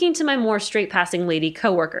speaking to my more straight passing lady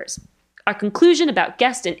coworkers. Our conclusion about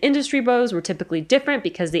guest and industry bros were typically different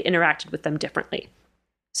because they interacted with them differently.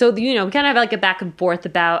 So, we kind of have like a back and forth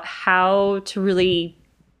about how to really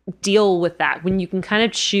deal with that when you can kind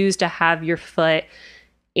of choose to have your foot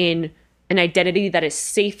in an identity that is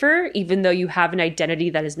safer, even though you have an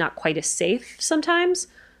identity that is not quite as safe sometimes.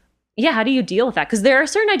 Yeah, how do you deal with that? Because there are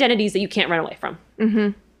certain identities that you can't run away from.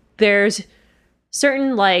 Mm-hmm. There's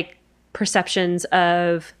certain like perceptions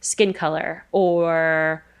of skin color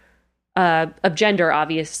or of gender,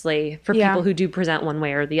 obviously, for people who do present one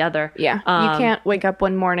way or the other. Yeah. You can't wake up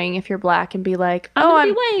one morning if you're black and be like, I'm gonna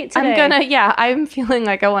be white today. I'm feeling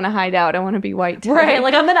like I want to hide out. I want to be white today. Right.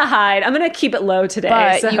 Like I'm going to hide. I'm going to keep it low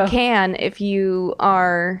today. But you can if you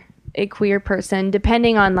are a queer person,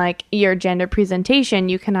 depending on like your gender presentation,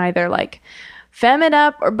 you can either like femme it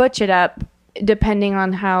up or butch it up, depending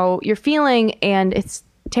on how you're feeling. And it's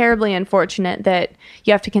terribly unfortunate that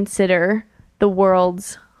you have to consider the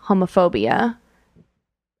world's homophobia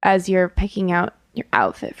as you're picking out your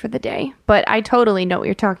outfit for the day. But I totally know what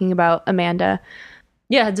you're talking about, Amanda.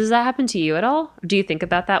 Yeah, does that happen to you at all? Do you think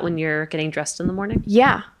about that when you're getting dressed in the morning?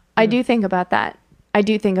 Yeah, I do think about that.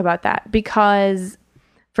 Because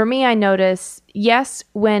for me, I notice, yes,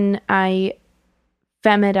 when I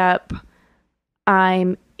femme it up,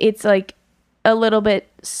 it's like a little bit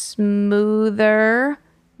smoother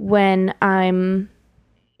when I'm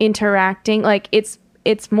interacting. Like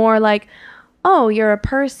it's more like, oh, you're a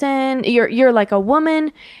person, you're like a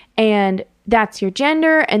woman, and that's your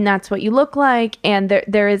gender, and that's what you look like, and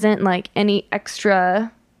there isn't like any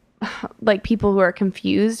extra like people who are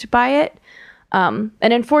confused by it. And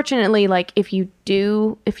unfortunately, like if you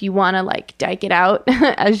want to like dyke it out,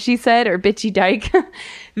 as she said, or bitchy dyke,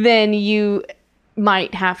 then you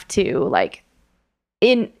might have to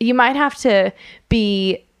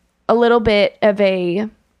be a little bit of a,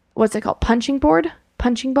 what's it called? Punching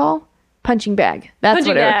ball? Punching bag. That's punching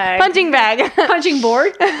what bag. Punching bag. Punching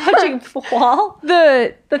board? Punching wall?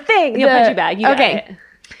 The thing. Punching bag. You got it.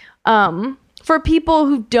 For people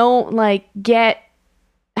who don't like get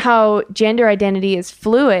how gender identity is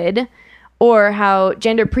fluid or how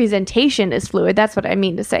gender presentation is fluid. That's what I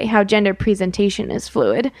mean to say. How gender presentation is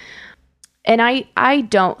fluid. And I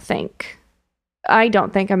don't think,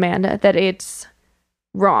 Amanda, that it's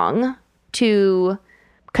wrong to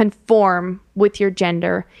conform with your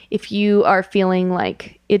gender if you are feeling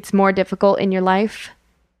like it's more difficult in your life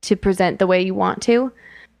to present the way you want to.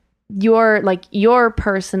 Your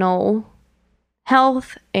personal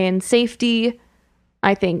health and safety,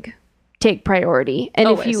 I think, take priority. And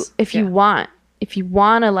always. if you want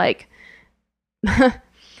to like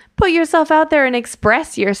put yourself out there and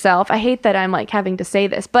express yourself, I hate that I'm like having to say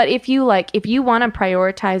this, but if you want to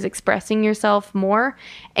prioritize expressing yourself more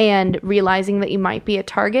and realizing that you might be a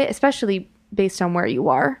target, especially based on where you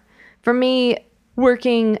are. For me,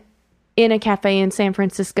 working in a cafe in San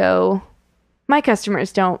Francisco, my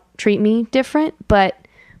customers don't treat me different, but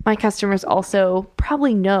my customers also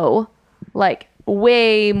probably know like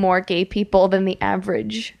way more gay people than the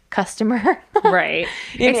average customer. Right.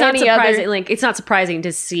 In It's not any surprising. other- Like, it's not surprising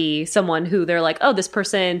to see someone who they're like, oh, this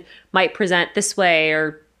person might present this way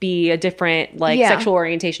or be a different like Yeah. sexual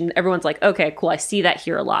orientation. Everyone's like, okay, cool. I see that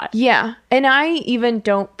here a lot. Yeah. And I even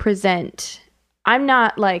don't present, I'm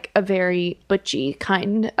not like a very butchy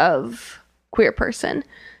kind of queer person.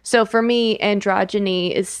 So for me,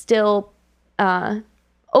 androgyny is still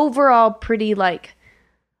overall pretty like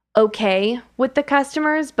okay with the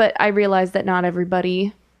customers, but I realize that not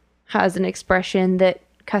everybody has an expression that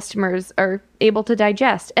customers are able to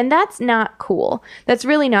digest. And that's not cool. That's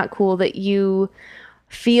really not cool that you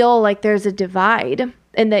feel like there's a divide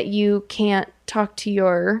and that you can't talk to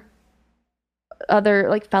your other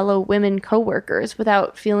like fellow women coworkers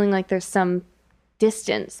without feeling like there's some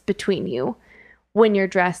distance between you when you're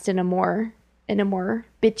dressed in a more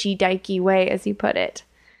bitchy dykey way, as you put it.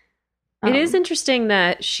 It is interesting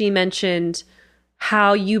that she mentioned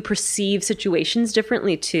how you perceive situations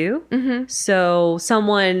differently too. Mm-hmm. So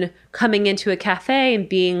someone coming into a cafe and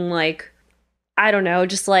being like, I don't know,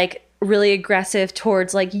 just like really aggressive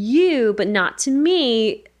towards like you, but not to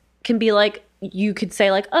me, can be like, you could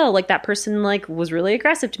say like, oh, like that person like was really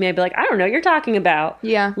aggressive to me. I'd be like, I don't know what you're talking about.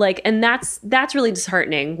 Yeah. Like, and that's really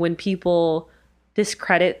disheartening when people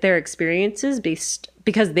discredit their experiences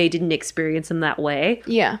because they didn't experience them that way.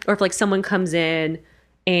 Yeah. Or if like someone comes in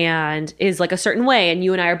and is like a certain way and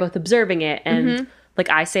you and I are both observing it and like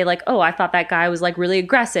I say like, oh, I thought that guy was like really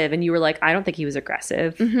aggressive, and you were like, I don't think he was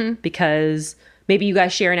aggressive because maybe you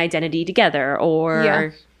guys share an identity together,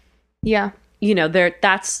 or Yeah. you know,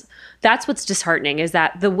 that's what's disheartening, is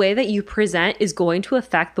that the way that you present is going to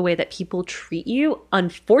affect the way that people treat you,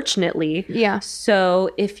 unfortunately. Yeah.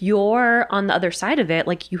 So if you're on the other side of it,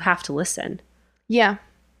 like, you have to listen. Yeah.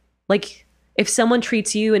 Like, if someone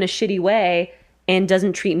treats you in a shitty way and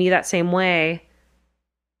doesn't treat me that same way,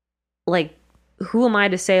 like, who am I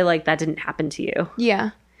to say like that didn't happen to you? Yeah.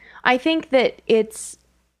 I think that it's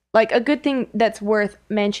like a good thing that's worth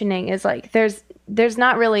mentioning is like there's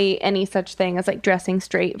not really any such thing as like dressing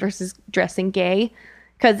straight versus dressing gay,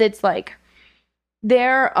 because it's like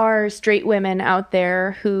there are straight women out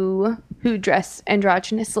there who dress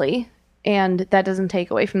androgynously, and that doesn't take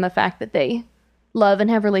away from the fact that they love and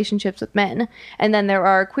have relationships with men. And then there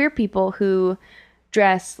are queer people who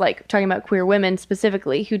dress, like talking about queer women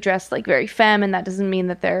specifically, who dress like very femme, and that doesn't mean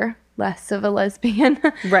that they're less of a lesbian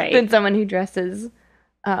Right. than someone who dresses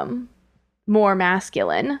more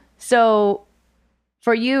masculine. So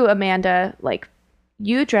for you, Amanda, like,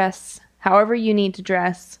 you dress however you need to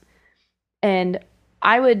dress, and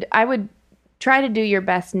I would try to do your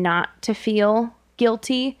best not to feel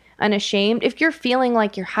guilty and ashamed. If you're feeling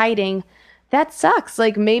like you're hiding, that sucks.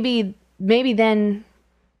 Like, maybe then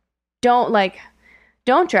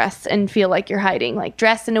don't dress and feel like you're hiding. Like,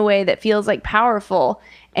 dress in a way that feels like powerful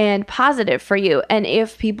and positive for you. And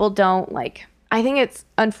if people don't, like, I think it's,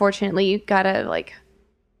 unfortunately, you gotta like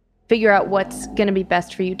figure out what's gonna be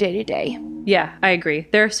best for you day to day. Yeah, I agree.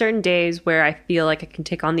 There are certain days where I feel like I can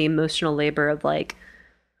take on the emotional labor of like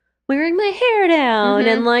wearing my hair down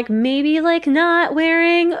and like maybe like not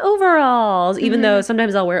wearing overalls, even though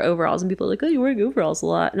sometimes I'll wear overalls and people are like, oh, you're wearing overalls a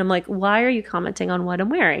lot. And I'm like, why are you commenting on what I'm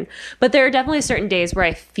wearing? But there are definitely certain days where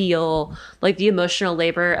I feel like the emotional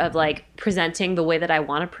labor of like presenting the way that I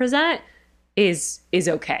want to present is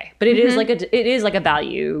okay. But it is like a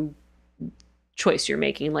value choice you're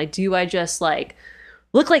making. Like, do I just like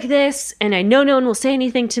look like this and I know no one will say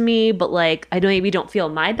anything to me, but like I maybe don't feel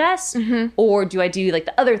my best? Or do I do like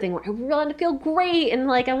the other thing where I want to feel great and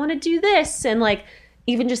like I want to do this? And like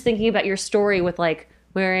even just thinking about your story with like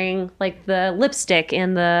wearing like the lipstick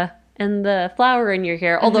and the flower in your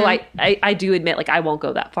hair, although I do admit like I won't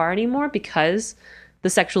go that far anymore because the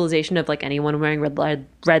sexualization of like anyone wearing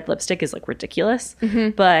red lipstick is like ridiculous.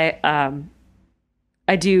 But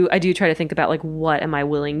I do try to think about like what am I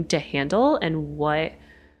willing to handle and what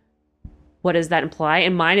does that imply?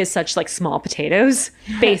 And mine is such like small potatoes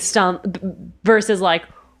based on versus like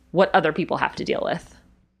what other people have to deal with.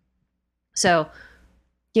 So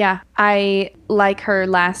Yeah, I like her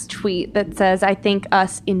last tweet that says, I think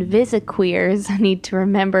us invisiqueers need to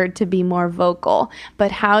remember to be more vocal,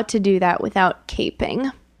 but how to do that without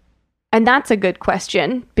caping? And that's a good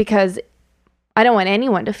question, because I don't want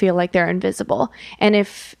anyone to feel like they're invisible. And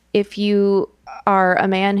if you are a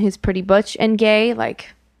man who's pretty butch and gay,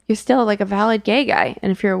 like, you're still like a valid gay guy.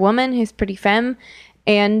 And if you're a woman who's pretty femme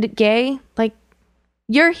and gay, like,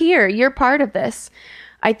 you're here, you're part of this.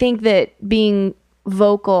 I think that being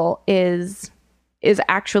vocal is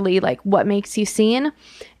actually like what makes you seen,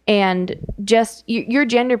 and just your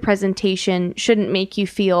gender presentation shouldn't make you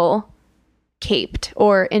feel caped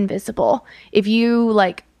or invisible. If you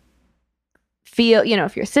like feel, you know,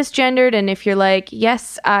 if you're cisgendered and if you're like,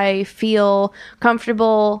 yes, I feel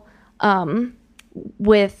comfortable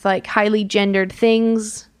with like highly gendered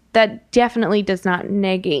things, that definitely does not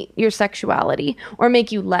negate your sexuality or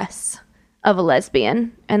make you less of a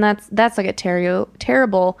lesbian. And that's like a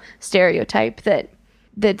terrible stereotype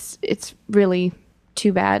that's it's really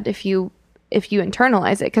too bad if you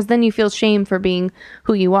internalize it, because then you feel shame for being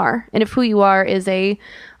who you are. And if who you are is a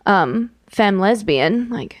femme lesbian,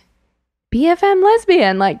 like, be a femme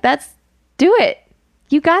lesbian. Like, do it.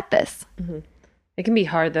 You got this. Mm-hmm. It can be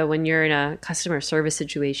hard, though, when you're in a customer service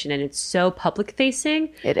situation and it's so public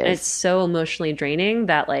facing. It is. And it's so emotionally draining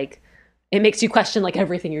that, like, it makes you question, like,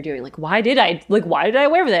 everything you're doing. Like, why did I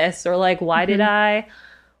wear this? Or, like, why did I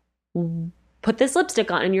put this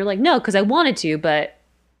lipstick on? And you're like, no, because I wanted to, but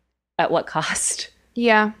at what cost?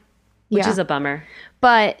 Yeah. Which is a bummer.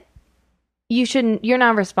 But you're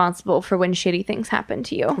not responsible for when shitty things happen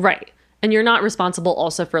to you. Right. And you're not responsible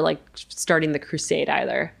also for, like, starting the crusade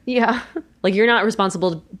either. Yeah. Like, you're not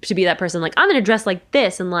responsible to be that person, like, I'm going to dress like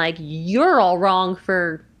this, and, like, you're all wrong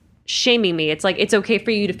for shaming me. It's like, it's okay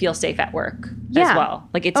for you to feel safe at work as well.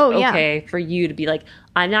 Like, it's okay for you to be like,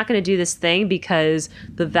 I'm not going to do this thing because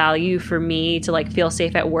the value for me to, like, feel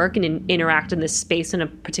safe at work and interact in this space in a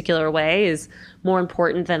particular way is more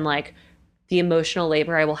important than, like, the emotional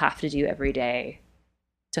labor I will have to do every day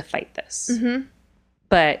to fight this. Mm-hmm.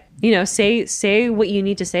 But, you know, say what you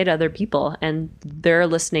need to say to other people, and there are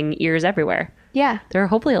listening ears everywhere. Yeah. There are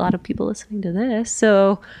hopefully a lot of people listening to this.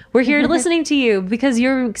 So we're here listening to you because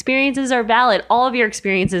your experiences are valid. All of your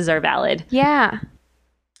experiences are valid. Yeah.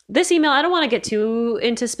 This email, I don't want to get too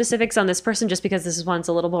into specifics on this person just because this one's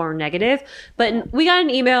a little more negative. But we got an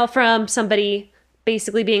email from somebody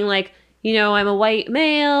basically being like, you know, I'm a white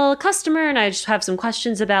male customer and I just have some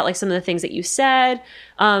questions about, like, some of the things that you said.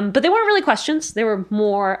 But they weren't really questions. They were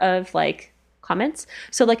more of, like, comments.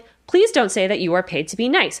 So, like, please don't say that you are paid to be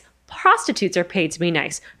nice. Prostitutes are paid to be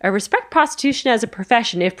nice. I respect prostitution as a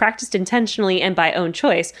profession if practiced intentionally and by own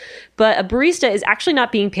choice. But a barista is actually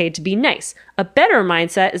not being paid to be nice. A better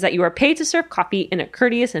mindset is that you are paid to serve coffee in a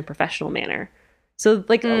courteous and professional manner. So,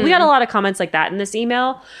 like, we got a lot of comments like that in this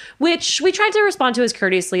email, which we tried to respond to as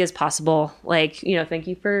courteously as possible. Like, you know, thank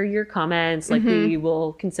you for your comments. Like, we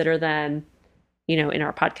will consider them, you know, in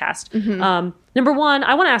our podcast. Number one,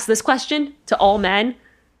 I want to ask this question to all men,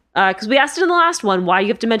 because we asked it in the last one, why you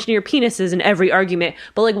have to mention your penises in every argument.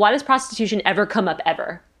 But, like, why does prostitution ever come up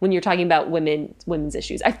ever when you're talking about women's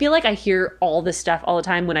issues? I feel like I hear all this stuff all the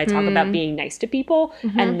time when I talk about being nice to people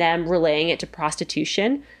and them relaying it to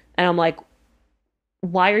prostitution. And I'm like,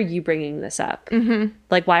 why are you bringing this up?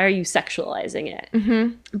 Like, why are you sexualizing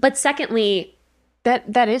it? But secondly,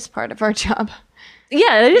 that is part of our job.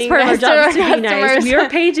 Yeah, it is part of our job to be nice. We are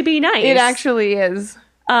paid to be nice. It actually is.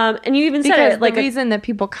 And you even said it, like, the reason that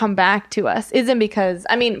people come back to us isn't because,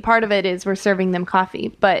 I mean, part of it is we're serving them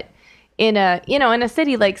coffee, but in a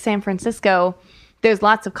city like San Francisco, there's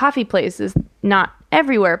lots of coffee places, not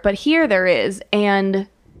everywhere, but here there is. And,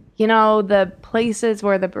 you know, the places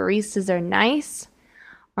where the baristas are nice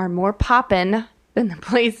are more poppin' than the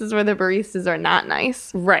places where the baristas are not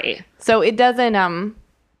nice. Right. So it doesn't,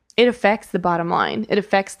 it affects the bottom line. It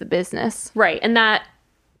affects the business. Right.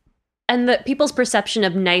 And the people's perception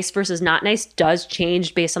of nice versus not nice does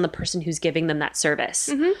change based on the person who's giving them that service.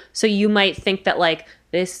 So you might think that, like,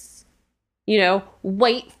 this, you know,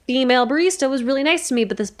 white female barista was really nice to me,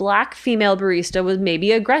 but this black female barista was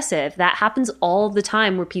maybe aggressive. That happens all the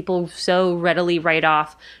time where people so readily write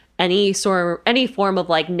off any form of,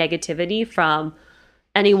 like, negativity from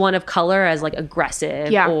anyone of color as, like,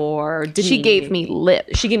 aggressive or demeaning. She gave me lip.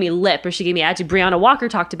 Or she gave me attitude. Brianna Walker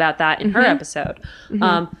talked about that in her episode.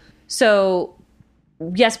 So,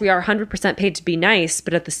 yes, we are 100% paid to be nice,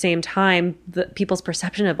 but at the same time, the people's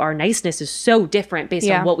perception of our niceness is so different based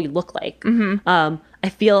on what we look like. I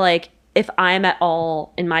feel like if I'm at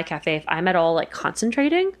all, in my cafe, if I'm at all, like,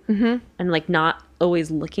 concentrating and, like, not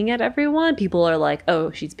always looking at everyone, people are like,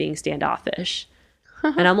 oh, she's being standoffish.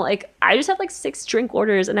 And I'm like, I just have, like, 6 drink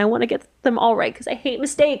orders and I want to get them all right because I hate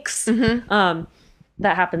mistakes. That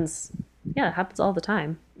happens. Yeah, it happens all the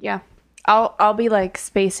time. Yeah. I'll be, like,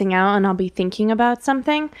 spacing out and I'll be thinking about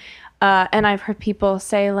something. And I've heard people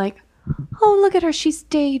say, like, oh, look at her, she's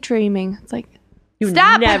daydreaming. It's like, you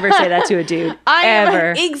stop. Never say that to a dude.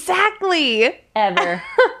 Ever. Exactly. Ever.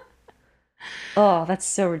 Oh, that's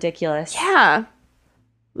so ridiculous. Yeah.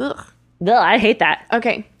 Ugh. Ugh, I hate that.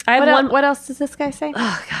 Okay. What else does this guy say?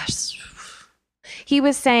 Oh, gosh. He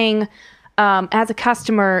was saying, as a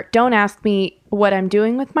customer, don't ask me what I'm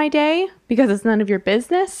doing with my day because it's none of your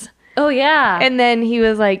business. Oh, yeah. And then he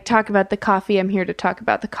was like, talk about the coffee. I'm here to talk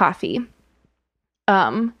about the coffee.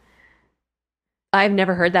 I've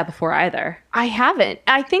never heard that before either. I haven't.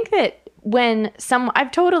 I think that when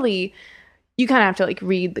you kind of have to like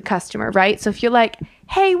read the customer, right? So if you're like,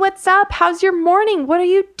 hey, what's up? How's your morning? What are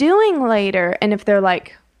you doing later? And if they're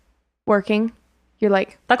like working, you're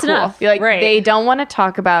like, that's cool. enough. You're like, right. They don't want to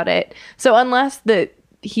talk about it. So unless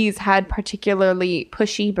he's had particularly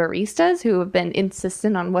pushy baristas who have been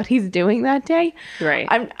insistent on what he's doing that day. Right.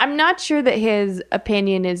 I'm not sure that his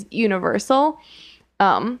opinion is universal.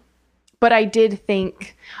 But I did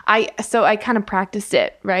think I kind of practiced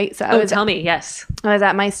it, right? So tell me. Yes. I was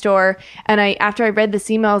at my store and after I read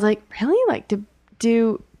this email, I was like, really? Like is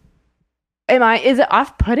it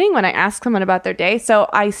off-putting when I ask someone about their day? So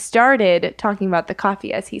I started talking about the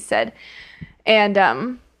coffee, as he said.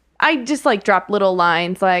 And I just like dropped little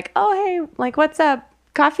lines like, oh, hey, like, what's up?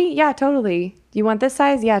 Coffee? Yeah, totally. Do you want this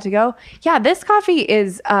size? Yeah, to go? Yeah, this coffee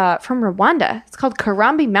is from Rwanda. It's called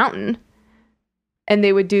Karambi Mountain. And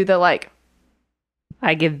they would do the like,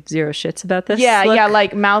 I give zero shits about this. Yeah, look. yeah,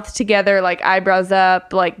 like mouth together, like eyebrows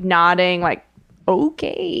up, like nodding, like,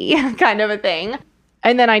 okay, kind of a thing.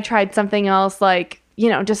 And then I tried something else, like,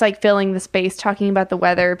 just like filling the space, talking about the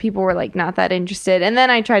weather. People were like not that interested. And then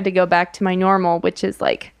I tried to go back to my normal, which is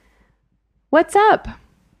like, what's up?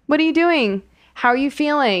 What are you doing? How are you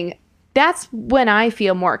feeling? That's when I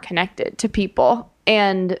feel more connected to people.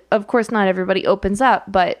 And of course, not everybody opens up,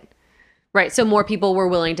 but... Right, so more people were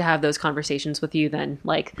willing to have those conversations with you than,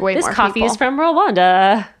 like, way this more coffee people. is from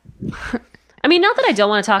Rwanda. I mean, not that I don't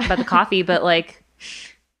want to talk about the coffee, but, like,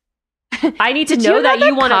 I need to know that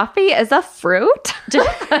you want coffee as a fruit?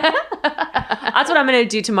 That's what I'm going to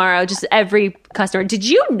do tomorrow, just every customer. Did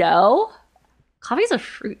you know? Coffee's a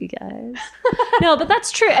fruit, you guys. No, but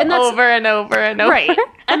that's true. And that's over and over and over. Right.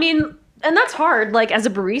 I mean... And that's hard. Like, as a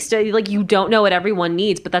barista, like, you don't know what everyone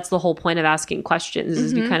needs, but that's the whole point of asking questions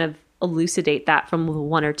is you kind of elucidate that from the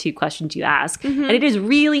one or two questions you ask. And it is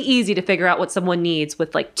really easy to figure out what someone needs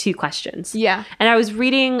with, like, 2 questions. Yeah. And I was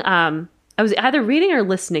reading, I was either reading or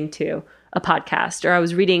listening to a podcast, or I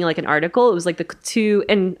was reading, like, an article. It was, like,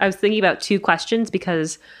 and I was thinking about 2 questions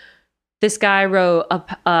because this guy wrote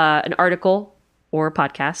an article or a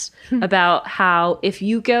podcast about how if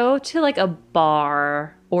you go to, like, a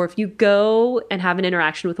bar... or if you go and have an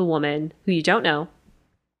interaction with a woman who you don't know,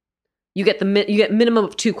 you get minimum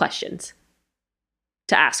of 2 questions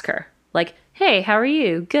to ask her. Like, hey, how are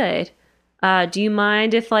you? Good. Do you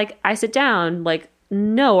mind if, like, I sit down? Like,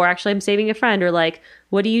 no, or actually I'm saving a friend, or like,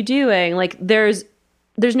 what are you doing? Like, there's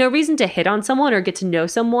no reason to hit on someone or get to know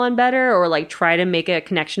someone better or like try to make a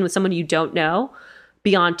connection with someone you don't know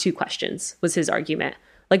beyond 2 questions was his argument.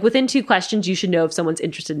 Like, within 2 questions, you should know if someone's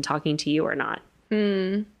interested in talking to you or not.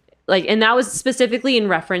 Like, and that was specifically in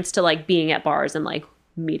reference to like being at bars and like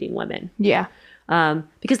meeting women. Yeah.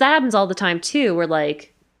 Because that happens all the time too, where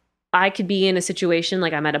like I could be in a situation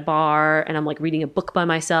like I'm at a bar and I'm like reading a book by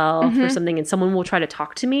myself or something, and someone will try to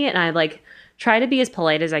talk to me, and I like try to be as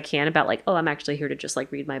polite as I can about like, oh, I'm actually here to just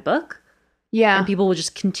like read my book. Yeah. And people will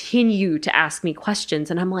just continue to ask me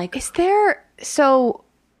questions, and I'm like, is there So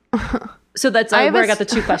that's where I got the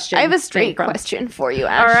 2 questions. I have a straight question for you,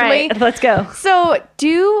 Ashley. All right, let's go. So,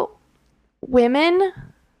 do women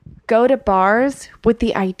go to bars with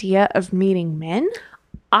the idea of meeting men?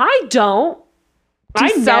 I don't. Do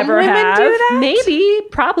I some never women have. do that? Maybe,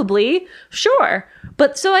 probably, sure.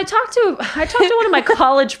 But so I talked to one of my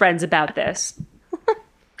college friends about this.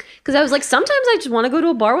 Because I was like, sometimes I just want to go to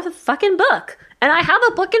a bar with a fucking book. And I have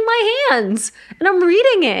a book in my hands. And I'm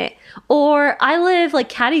reading it. Or I live like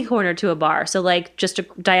catty corner to a bar. So like just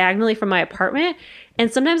diagonally from my apartment.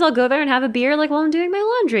 And sometimes I'll go there and have a beer like while I'm doing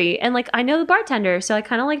my laundry. And like I know the bartender. So I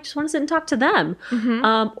kind of like just want to sit and talk to them.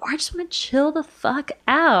 Or I just want to chill the fuck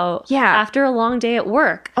out. Yeah. After a long day at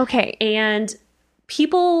work. Okay. And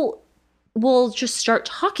people will just start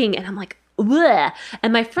talking. And I'm like, bleh.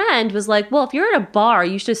 And my friend was like, well, if you're at a bar,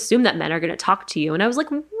 you should assume that men are going to talk to you. And I was like,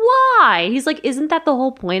 why? He's like, isn't that the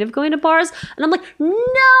whole point of going to bars? And I'm like,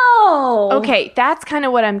 no. Okay, that's kind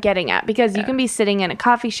of what I'm getting at, because you can be sitting in a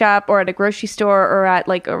coffee shop or at a grocery store or at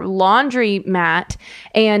like a laundry mat,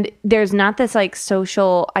 and there's not this like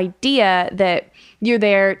social idea that you're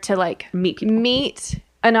there to like meet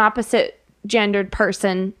an opposite gendered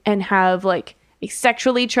person and have like a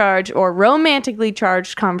sexually charged or romantically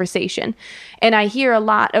charged conversation. And I hear a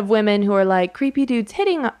lot of women who are like, creepy dudes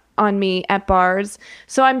hitting on me at bars.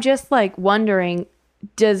 So I'm just like wondering,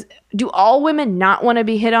 do all women not want to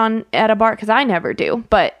be hit on at a bar? Because I never do.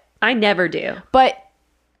 But I never do. But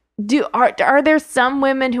are there some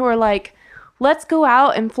women who are like, let's go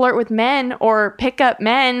out and flirt with men or pick up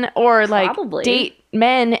men or like Probably. date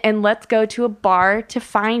men and let's go to a bar to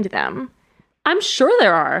find them. I'm sure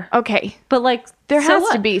there are. Okay. But like There so has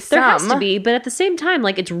to what? be There has to some. be, but at the same time,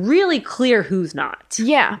 like it's really clear who's not.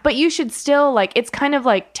 Yeah, but you should still like it's kind of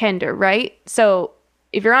like Tinder, right? So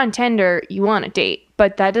if you're on Tinder, you want to date,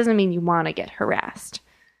 but that doesn't mean you want to get harassed.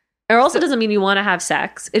 It also doesn't mean you want to have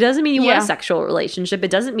sex. It doesn't mean you want Yeah. a sexual relationship.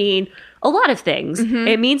 It doesn't mean a lot of things.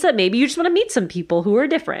 It means that maybe you just want to meet some people who are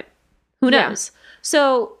different. Who Yeah. knows?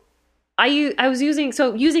 So I was using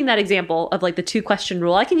that example of like the 2-question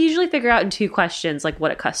rule. I can usually figure out in 2 questions like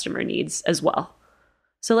what a customer needs as well.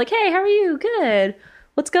 So like, hey, how are you? Good.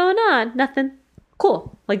 What's going on? Nothing.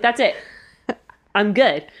 Cool. Like that's it. I'm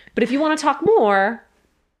good. But if you want to talk more,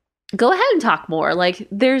 go ahead and talk more. Like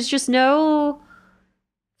there's just no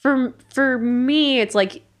for me, it's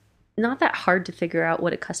like not that hard to figure out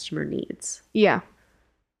what a customer needs. Yeah.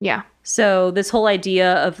 Yeah. So this whole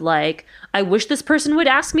idea of like, I wish this person would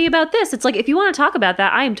ask me about this. It's like, if you want to talk about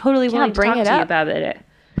that, I am totally willing to bring talk it to you up. about it.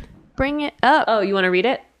 Bring it up. Oh, you want to read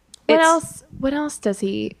it? What else does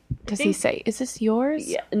he say? Is this yours?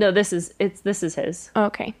 Yeah. No, this is his.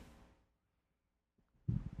 Okay.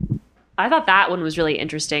 I thought that one was really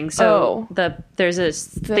interesting. So there's this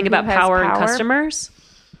thing who about has power and power? customers.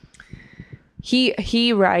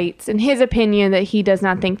 He writes in his opinion that he does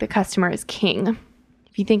not think the customer is king.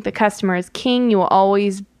 If you think the customer is king, you will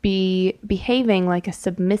always be behaving like a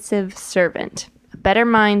submissive servant. A better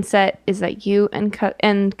mindset is that you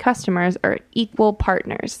and customers are equal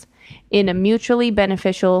partners in a mutually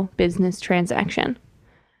beneficial business transaction.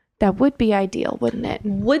 That would be ideal, wouldn't it?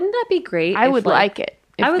 Wouldn't that be great? I if, would like it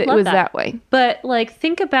if I would it love was that. that way. But like,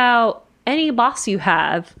 think about any boss you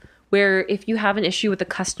have where if you have an issue with a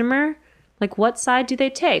customer, like what side do they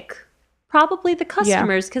take? Probably the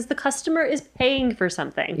customers, because the customer is paying for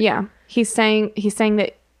something. Yeah. He's saying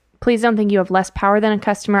that please don't think you have less power than a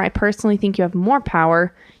customer. I personally think you have more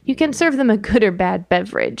power. You can serve them a good or bad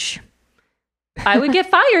beverage. I would get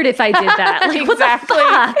fired if I did that. Like, what the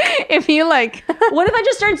fuck? If you like What if I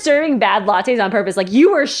just started serving bad lattes on purpose? Like,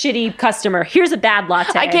 you were a shitty customer. Here's a bad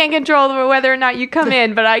latte. I can't control whether or not you come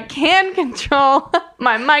in, but I can control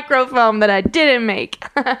my microfoam that I didn't make.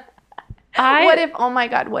 What if, oh my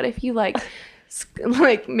God, what if you like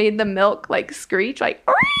made the milk like screech, like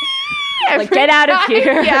get out of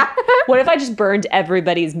here. Yeah. What if I just burned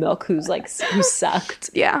everybody's milk who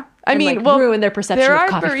sucked? Yeah. I And, mean, like, well, ruin their perception there of are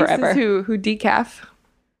coffee baristas forever. who decaf.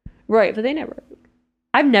 Right, but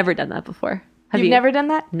I've never done that before. Have You've you? never done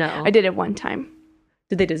that? No. I did it one time.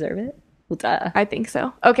 Did they deserve it? Well, duh. I think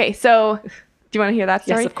so. Okay, so do you want to hear that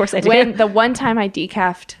story? Yes, of course I do. When the one time I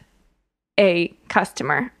decafed a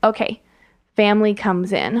customer. Okay, family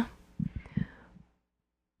comes in.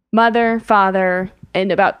 Mother, father,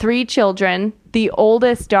 and about 3 children. The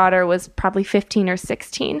oldest daughter was probably 15 or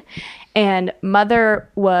 16. And mother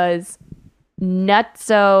was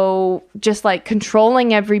nutso, just like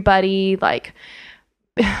controlling everybody. Like,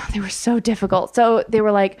 they were so difficult. So they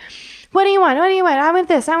were like, what do you want? What do you want? I want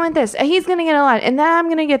this. I want this. He's going to get a lot. And then I'm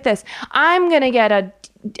going to get this. I'm going to get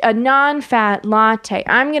a non-fat latte.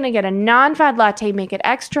 I'm going to get a non-fat latte, make it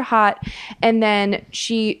extra hot. And then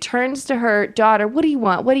she turns to her daughter, what do you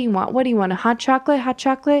want? What do you want? What do you want? A hot chocolate? Hot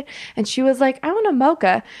chocolate? And she was like, I want a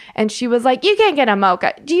mocha. And she was like, you can't get a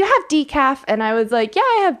mocha. Do you have decaf? And I was like, yeah,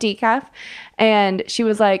 I have decaf. And she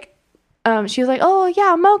was like, oh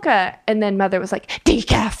yeah, mocha. And then mother was like,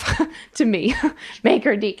 decaf to me, make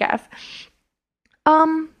her decaf.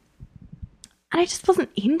 And I just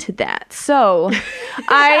wasn't into that. So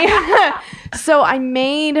I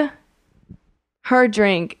made her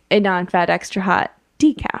drink a non-fat extra hot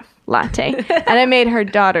decaf latte. And I made her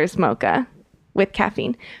daughter's mocha with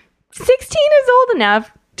caffeine. 16 is old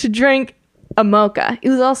enough to drink a mocha. It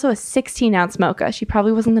was also a 16-ounce mocha. She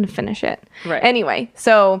probably wasn't going to finish it. Right. Anyway,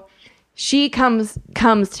 so she comes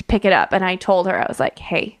to pick it up, and I told her, I was like,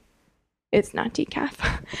 hey, it's not decaf.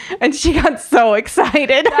 And she got so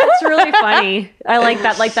excited. That's really funny. I like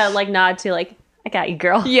that nod to like, I got you,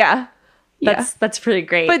 girl. Yeah. That's pretty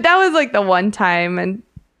great. But that was like the one time, and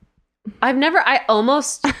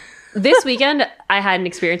this weekend I had an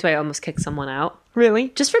experience where I almost kicked someone out. really?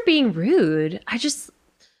 Just for being rude.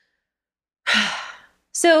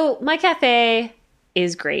 So my cafe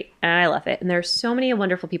is great and I love it. And there are so many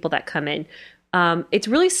wonderful people that come in. It's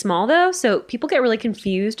really small though, so people get really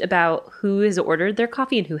confused about who has ordered their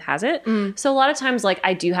coffee and who hasn't. So a lot of times, like,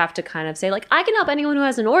 I do have to kind of say, like, I can help anyone who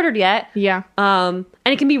hasn't ordered yet. Yeah. And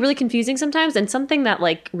it can be really confusing sometimes. And something that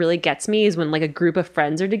like really gets me is when like a group of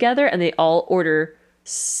friends are together and they all order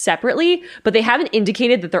separately, but they haven't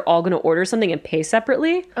indicated that they're all going to order something and pay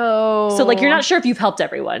separately. Oh. So like, you're not sure if you've helped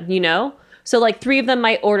everyone, you know? So like 3 of them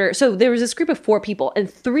might order. So there was this group of 4 people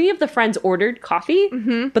and 3 of the friends ordered coffee,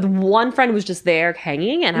 but one friend was just there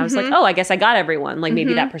hanging. And I was like, oh, I guess I got everyone. Like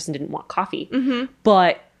maybe that person didn't want coffee,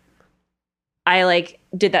 but I like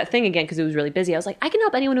did that thing again because it was really busy. I was like, I can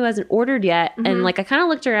help anyone who hasn't ordered yet. And like, I kind of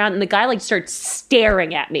looked around and the guy like started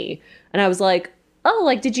staring at me and I was like, oh,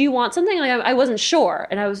 like, did you want something? Like, I wasn't sure.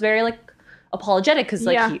 And I was very like apologetic because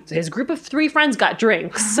like his group of 3 friends got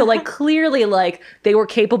drinks. So like clearly like they were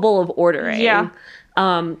capable of ordering. Yeah.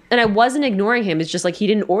 And I wasn't ignoring him. It's just like he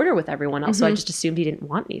didn't order with everyone else. So I just assumed he didn't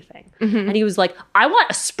want anything. And he was like, I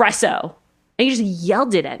want espresso. And he just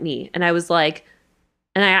yelled it at me. And I was like,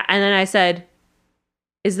 and then I said,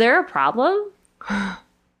 is there a problem?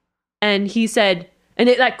 And he said, and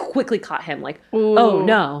it like quickly caught him like, oh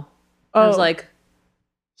no. I was like,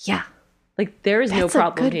 yeah, like there is no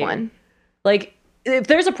problem good here. One. Like if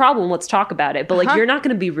there's a problem, let's talk about it. But like, you're not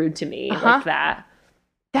going to be rude to me like that.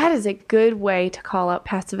 That is a good way to call out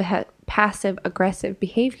passive aggressive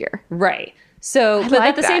behavior. Right. So, but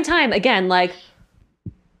at the same time, again, like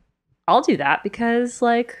I'll do that because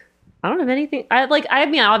like, I don't have anything. I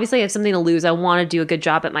mean, obviously I have something to lose. I want to do a good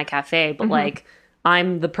job at my cafe, but like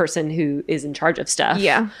I'm the person who is in charge of stuff.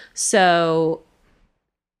 Yeah. So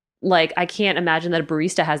like, I can't imagine that a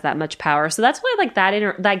barista has that much power. So that's why like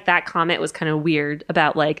that comment was kind of weird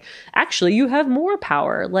about like, actually you have more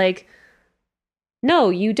power. Like, no,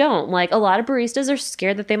 you don't. Like a lot of baristas are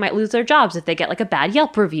scared that they might lose their jobs if they get like a bad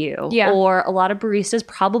Yelp review. Yeah. Or a lot of baristas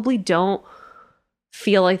probably don't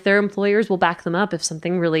feel like their employers will back them up if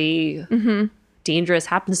something really dangerous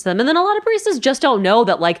happens to them. And then a lot of baristas just don't know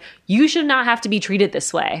that like you should not have to be treated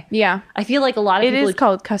this way. Yeah. I feel like a lot of people... It is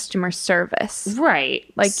called customer service. Right.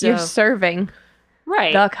 Like you're serving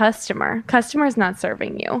the customer. Customer's not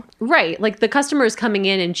serving you. Right. Like the customer is coming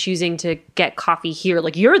in and choosing to get coffee here.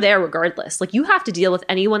 Like you're there regardless. Like you have to deal with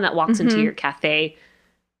anyone that walks into your cafe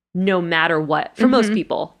no matter what, for most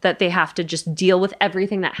people, that they have to just deal with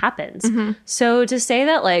everything that happens. So to say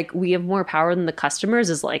that like we have more power than the customers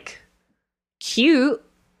is like cute,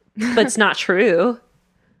 but it's not true.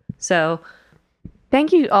 So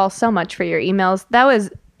thank you all so much for your emails.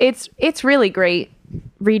 It's really great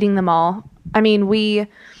reading them all. I mean, we're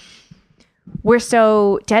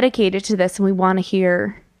so dedicated to this and we want to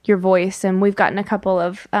hear your voice, and we've gotten a couple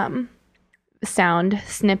of sound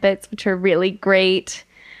snippets which are really great.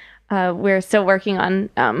 We're still working on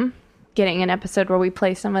getting an episode where we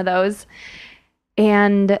play some of those.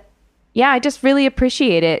 And yeah, I just really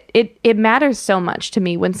appreciate it. It matters so much to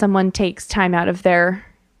me when someone takes time out of their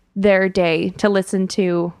day to listen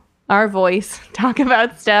to our voice talk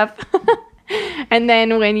about stuff. And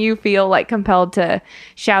then when you feel like compelled to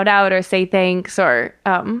shout out or say thanks or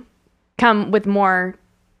come with more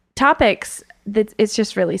topics, it's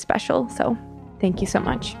just really special. So thank you so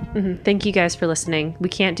much. Thank you guys for listening. We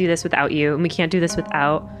can't do this without you, and we can't do this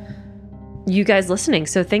without you guys listening.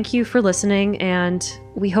 So thank you for listening, and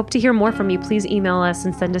we hope to hear more from you. Please email us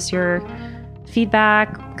and send us your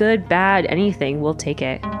feedback, good, bad, anything. We'll take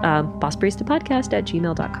it.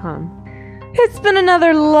 bossbaristapodcast@gmail.com. It's been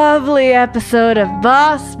another lovely episode of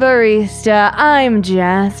Boss Barista. I'm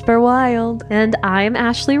Jasper Wild. And I'm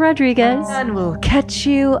Ashley Rodriguez. And we'll catch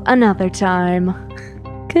you another time.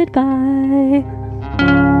 Goodbye.